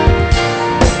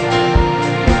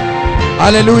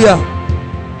 Hallelujah.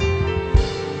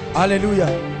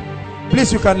 Hallelujah.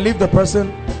 Please, you can leave the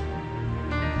person.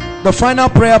 The final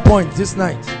prayer point this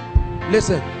night.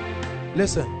 Listen,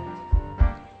 listen.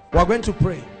 We are going to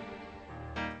pray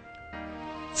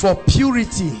for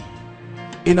purity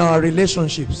in our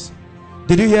relationships.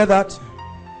 Did you hear that?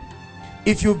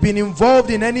 If you've been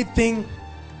involved in anything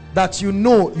that you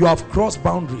know you have crossed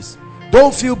boundaries,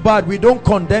 don't feel bad. We don't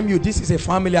condemn you. This is a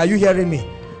family. Are you hearing me?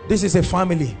 This is a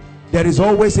family. There is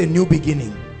always a new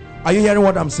beginning. Are you hearing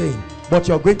what I'm saying? But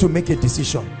you're going to make a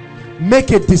decision.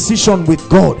 Make a decision with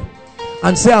God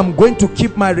and say, I'm going to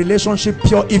keep my relationship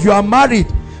pure. If you are married,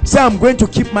 say, I'm going to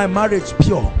keep my marriage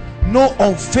pure. No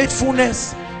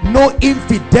unfaithfulness, no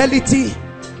infidelity.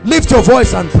 Lift your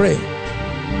voice and pray.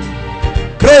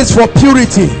 Grace for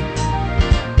purity.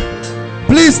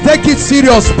 Please take it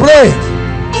serious. Pray.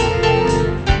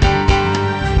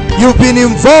 You've been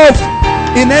involved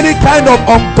in any kind of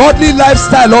ungodly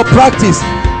lifestyle or practice.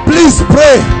 Please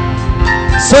pray.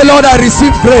 Say, Lord, I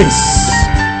receive grace.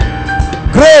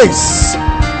 Grace.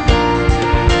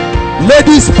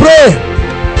 Ladies, pray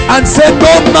and say,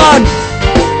 no man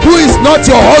who is not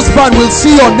your husband will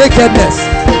see your nakedness.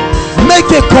 Make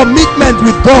a commitment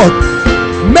with God.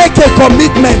 Make a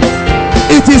commitment.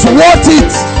 It is worth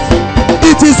it.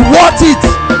 It is worth it.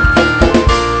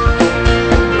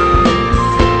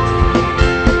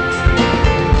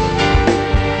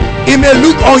 It may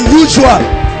look unusual,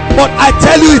 but I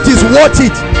tell you, it is worth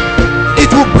it. It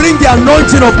will bring the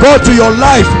anointing of God to your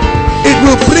life. It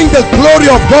will bring the glory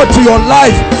of God to your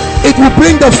life. It will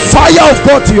bring the fire of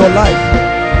God to your life.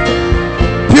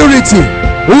 Purity.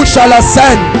 Who shall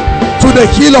ascend to the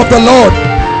hill of the Lord,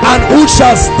 and who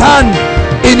shall stand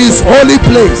in his holy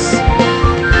place?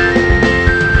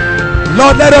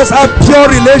 Lord, let us have pure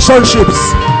relationships,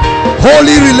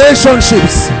 holy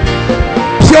relationships,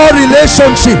 pure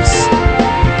relationships,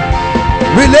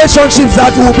 relationships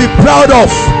that we will be proud of.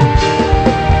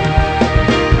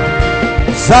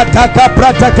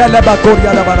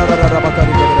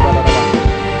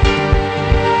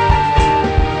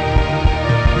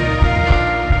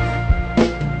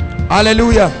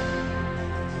 Hallelujah.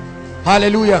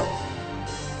 Hallelujah.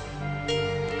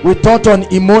 We taught on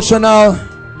emotional.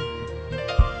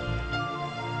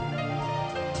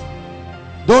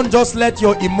 Don't just let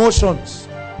your emotions.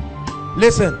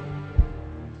 Listen,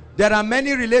 there are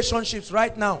many relationships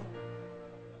right now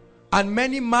and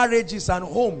many marriages and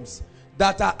homes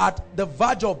that are at the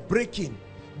verge of breaking.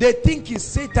 They think it's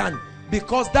Satan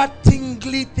because that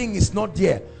tingly thing is not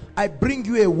there. I bring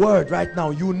you a word right now.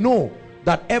 You know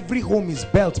that every home is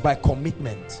built by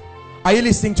commitment. Are you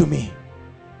listening to me?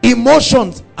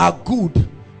 Emotions are good,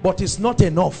 but it's not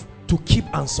enough to keep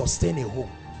and sustain a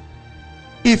home.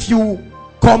 If you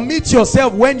commit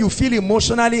yourself when you feel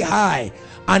emotionally high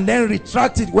and then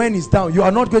retract it when it's down, you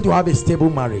are not going to have a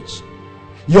stable marriage.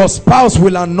 Your spouse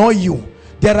will annoy you.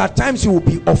 There are times you will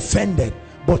be offended,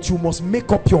 but you must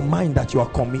make up your mind that you are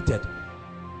committed.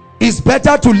 It's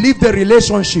better to leave the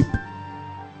relationship.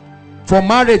 For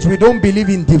marriage, we don't believe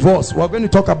in divorce. We're going to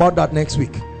talk about that next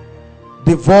week.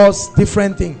 Divorce,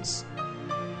 different things.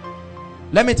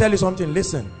 Let me tell you something.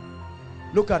 Listen,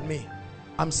 look at me.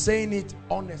 I'm saying it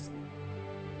honestly.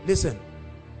 Listen,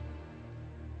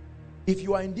 if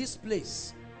you are in this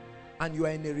place and you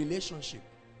are in a relationship,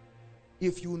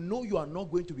 if you know you are not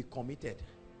going to be committed,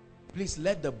 please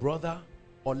let the brother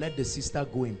or let the sister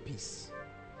go in peace.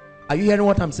 Are you hearing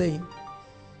what I'm saying?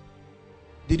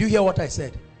 Did you hear what I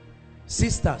said?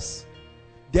 Sisters,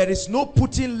 there is no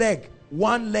putting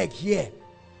one leg here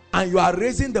and you are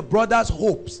raising the brother's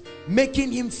hopes,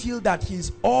 making him feel that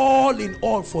he's all in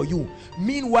all for you.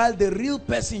 Meanwhile, the real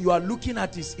person you are looking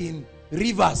at is in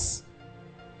reverse.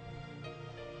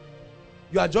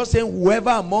 You are just saying whoever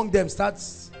among them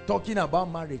starts talking about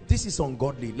marriage. This is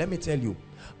ungodly. Let me tell you,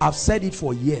 I've said it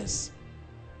for years.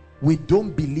 We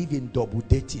don't believe in double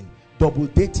dating. Double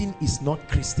dating is not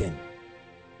Christian.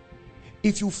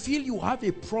 If you feel you have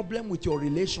a problem with your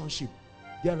relationship,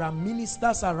 there are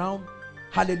ministers around.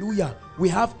 Hallelujah. We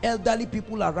have elderly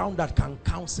people around that can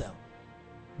counsel.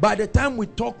 By the time we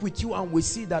talk with you and we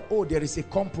see that, oh, there is a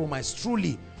compromise,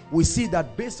 truly, we see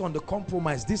that based on the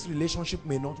compromise, this relationship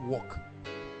may not work.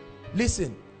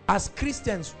 Listen, as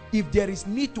Christians, if there is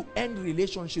need to end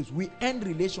relationships, we end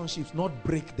relationships, not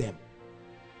break them.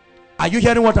 Are you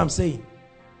hearing what I'm saying?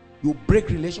 You break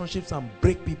relationships and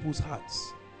break people's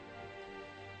hearts.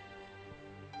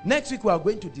 Next week we are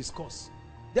going to discuss.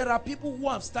 There are people who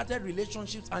have started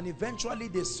relationships and eventually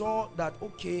they saw that,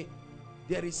 okay,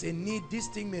 there is a need, this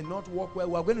thing may not work well.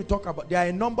 We are going to talk about, there are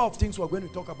a number of things we are going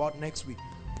to talk about next week.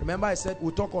 Remember I said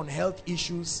we'll talk on health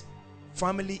issues,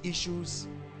 family issues,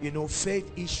 you know,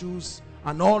 faith issues,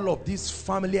 and all of these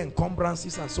family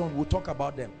encumbrances and so on. We'll talk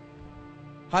about them.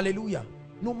 Hallelujah.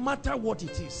 No matter what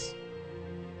it is.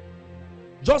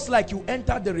 Just like you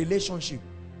entered the relationship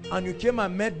and you came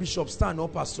and met Bishop Stan or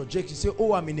Pastor Jake, you say,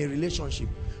 oh, I'm in a relationship.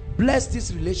 Bless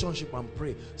this relationship and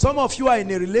pray. Some of you are in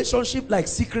a relationship like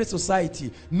secret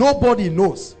society. Nobody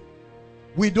knows.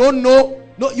 We don't know.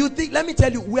 No, you think, let me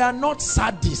tell you, we are not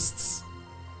sadists.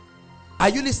 Are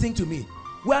you listening to me?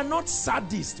 We are not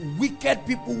sadists, wicked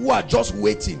people who are just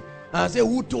waiting and say,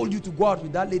 who told you to go out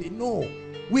with that lady? No.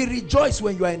 We rejoice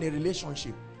when you are in a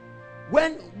relationship.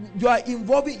 When you are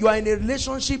involving, you are in a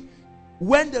relationship,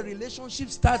 when the relationship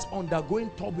starts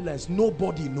undergoing turbulence,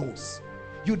 nobody knows.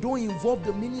 You don't involve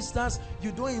the ministers,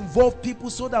 you don't involve people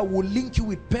so that will link you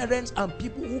with parents and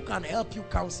people who can help you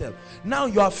counsel. Now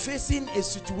you are facing a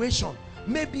situation,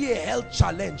 maybe a health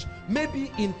challenge, maybe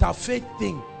interfaith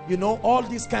thing, you know, all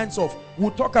these kinds of,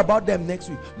 we'll talk about them next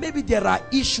week. Maybe there are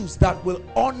issues that will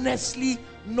honestly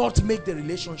not make the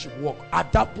relationship work.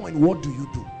 At that point, what do you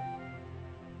do?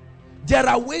 There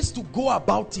are ways to go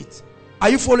about it. Are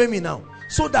you following me now?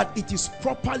 So that it is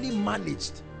properly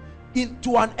managed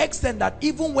to an extent that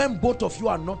even when both of you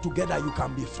are not together, you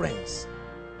can be friends.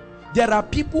 There are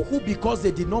people who, because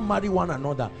they did not marry one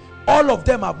another, all of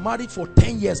them have married for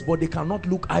 10 years, but they cannot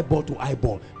look eyeball to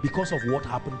eyeball because of what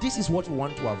happened. This is what we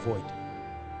want to avoid.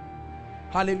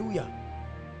 Hallelujah.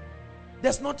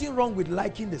 There's nothing wrong with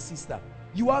liking the sister.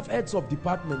 You have heads of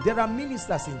department. There are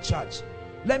ministers in charge.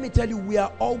 Let me tell you, we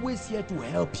are always here to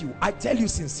help you. I tell you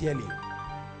sincerely.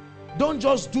 Don't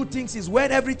just do things is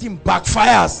when everything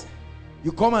backfires.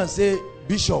 You come and say,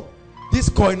 Bishop, these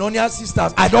koinonia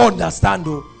sisters, I don't understand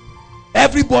though.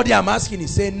 Everybody I'm asking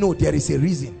is saying no. There is a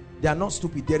reason. They are not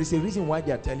stupid. There is a reason why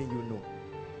they are telling you no.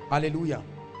 Hallelujah.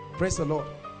 Praise the Lord.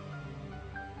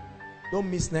 Don't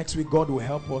miss next week. God will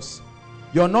help us.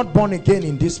 You're not born again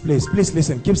in this place. Please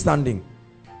listen. Keep standing.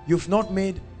 You've not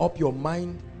made up your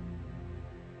mind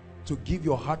to give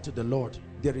your heart to the Lord.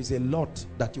 There is a lot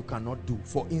that you cannot do.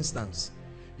 For instance,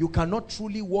 you cannot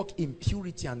truly walk in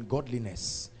purity and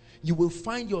godliness. You will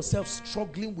find yourself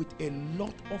struggling with a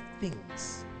lot of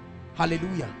things.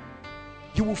 Hallelujah.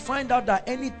 You will find out that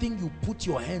anything you put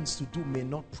your hands to do may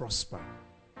not prosper.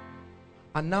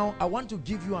 And now I want to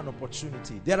give you an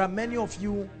opportunity. There are many of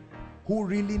you who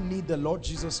really need the Lord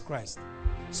Jesus Christ.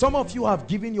 Some of you have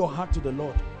given your heart to the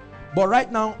Lord. But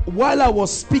right now, while I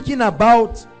was speaking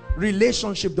about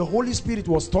relationship, the Holy Spirit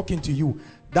was talking to you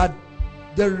that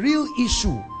the real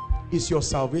issue is your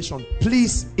salvation.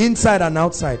 Please, inside and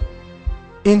outside,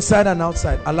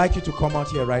 I'd like you to come out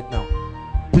here right now.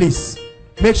 Please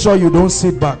make sure you don't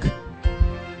sit back.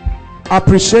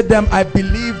 Appreciate them. I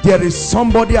believe there is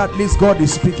somebody at least God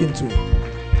is speaking to.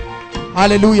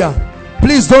 Hallelujah.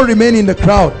 Please don't remain in the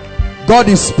crowd. God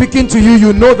is speaking to you.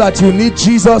 You know that you need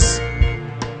Jesus.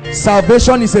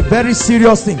 Salvation is a very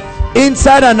serious thing,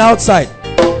 inside and outside.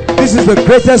 This is the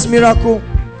greatest miracle.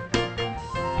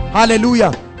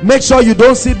 Hallelujah. Make sure you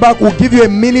don't sit back. We'll give you a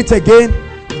minute again.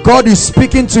 God is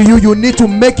speaking to you. You need to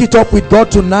make it up with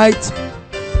God tonight.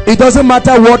 It doesn't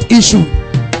matter what issue.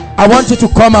 I want you to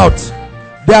come out.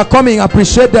 They are coming.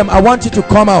 Appreciate them. I want you to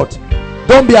come out.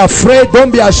 Don't be afraid.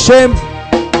 Don't be ashamed.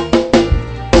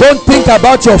 Don't think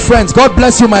about your friends. God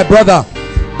bless you, my brother.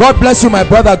 God bless you, my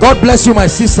brother. God bless you, my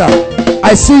sister.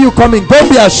 I see you coming. Don't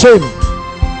be ashamed.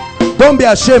 Don't be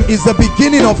ashamed. It's the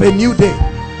beginning of a new day.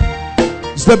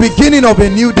 It's the beginning of a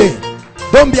new day.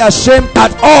 Don't be ashamed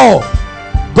at all.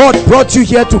 God brought you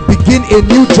here to begin a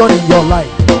new journey in your life.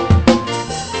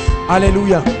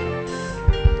 Hallelujah.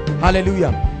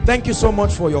 Hallelujah. Thank you so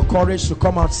much for your courage to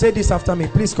come out. Say this after me.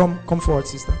 Please come forward,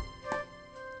 sister.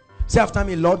 Say after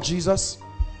me, Lord Jesus,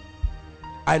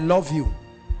 I love you.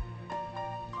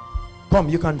 Come,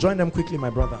 you can join them quickly, my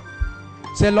brother.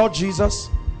 Say, Lord Jesus,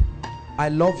 I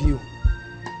love you.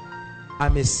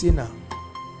 I'm a sinner.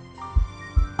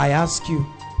 I ask you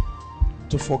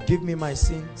to forgive me my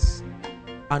sins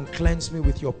and cleanse me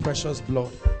with your precious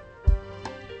blood.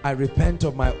 I repent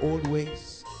of my old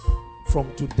ways. From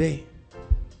today,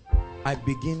 I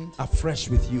begin afresh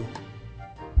with you.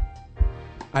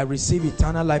 I receive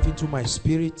eternal life into my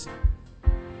spirit.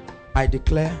 I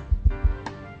declare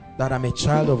that I'm a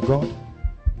child of God.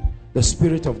 The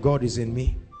Spirit of God is in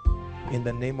me. In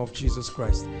the name of Jesus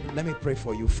Christ. Let me pray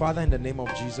for you. Father, in the name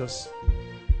of Jesus,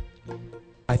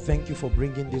 I thank you for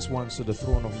bringing these ones to the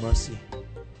throne of mercy.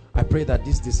 I pray that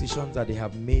these decisions that they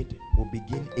have made will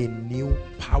begin a new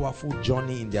powerful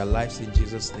journey in their lives in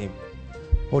Jesus' name.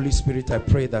 Holy Spirit, I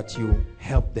pray that you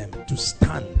help them to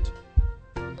stand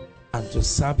and to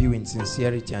serve you in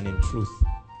sincerity and in truth.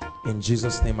 In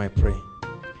Jesus' name I pray.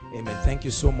 Amen. Thank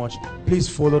you so much. Please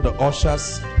follow the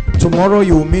ushers. Tomorrow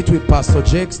you will meet with Pastor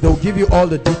Jakes. They'll give you all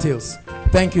the details.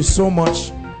 Thank you so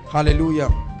much. Hallelujah.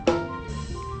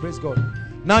 Praise God.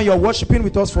 Now you're worshiping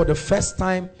with us for the first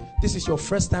time. This is your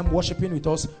first time worshiping with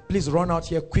us. Please run out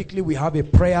here quickly. We have a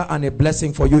prayer and a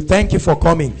blessing for you. Thank you for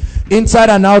coming. Inside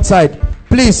and outside.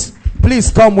 Please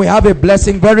come. We have a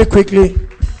blessing very quickly.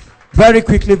 Very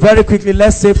quickly.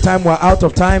 Let's save time. We're out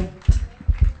of time.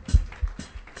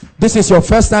 This is your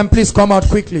first time. Please come out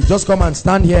quickly. Just come and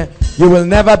stand here. You will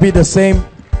never be the same.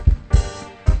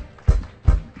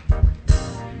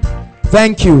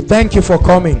 Thank you for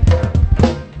coming.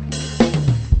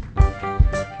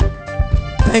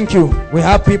 Thank you. We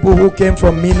have people who came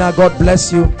from Mina. God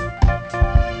bless you.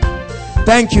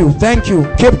 Thank you.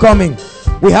 Keep coming.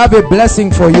 We have a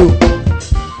blessing for you.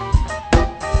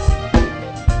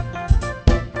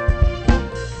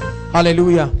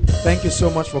 Hallelujah. Thank you so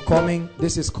much for coming.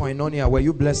 This is Koinonia. Were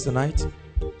you blessed tonight?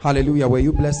 Hallelujah. Were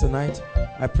you blessed tonight?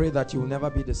 I pray that you will never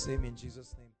be the same in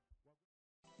Jesus' name.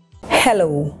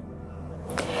 Hello.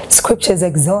 Scriptures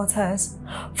exhort us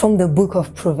from the book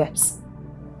of Proverbs.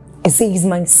 It says,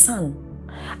 my son,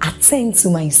 attend to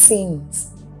my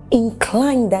sayings.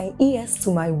 Incline thy ears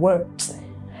to my words.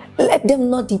 Let them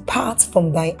not depart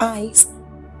from thy eyes,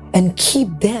 and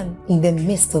keep them in the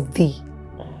midst of thee.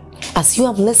 As you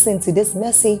have listened to this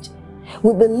message,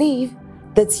 we believe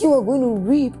that you are going to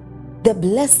reap the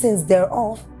blessings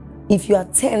thereof if you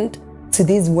attend to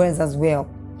these words as well.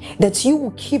 That you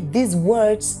will keep these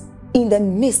words in the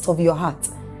midst of your heart.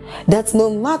 That no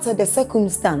matter the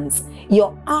circumstance,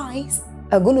 your eyes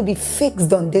are going to be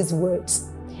fixed on these words.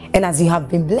 And as you have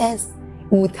been blessed,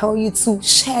 we will tell you to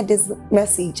share this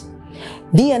message.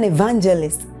 Be an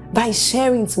evangelist by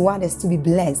sharing to others to be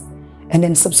blessed. And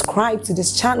then subscribe to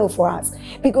this channel for us,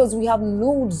 because we have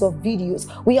loads of videos,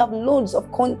 we have loads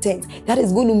of content that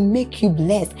is going to make you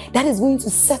blessed, that is going to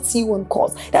set you on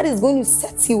course, that is going to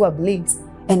set you ablaze.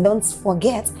 And don't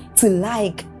forget to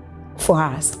like for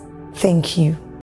us. Thank you.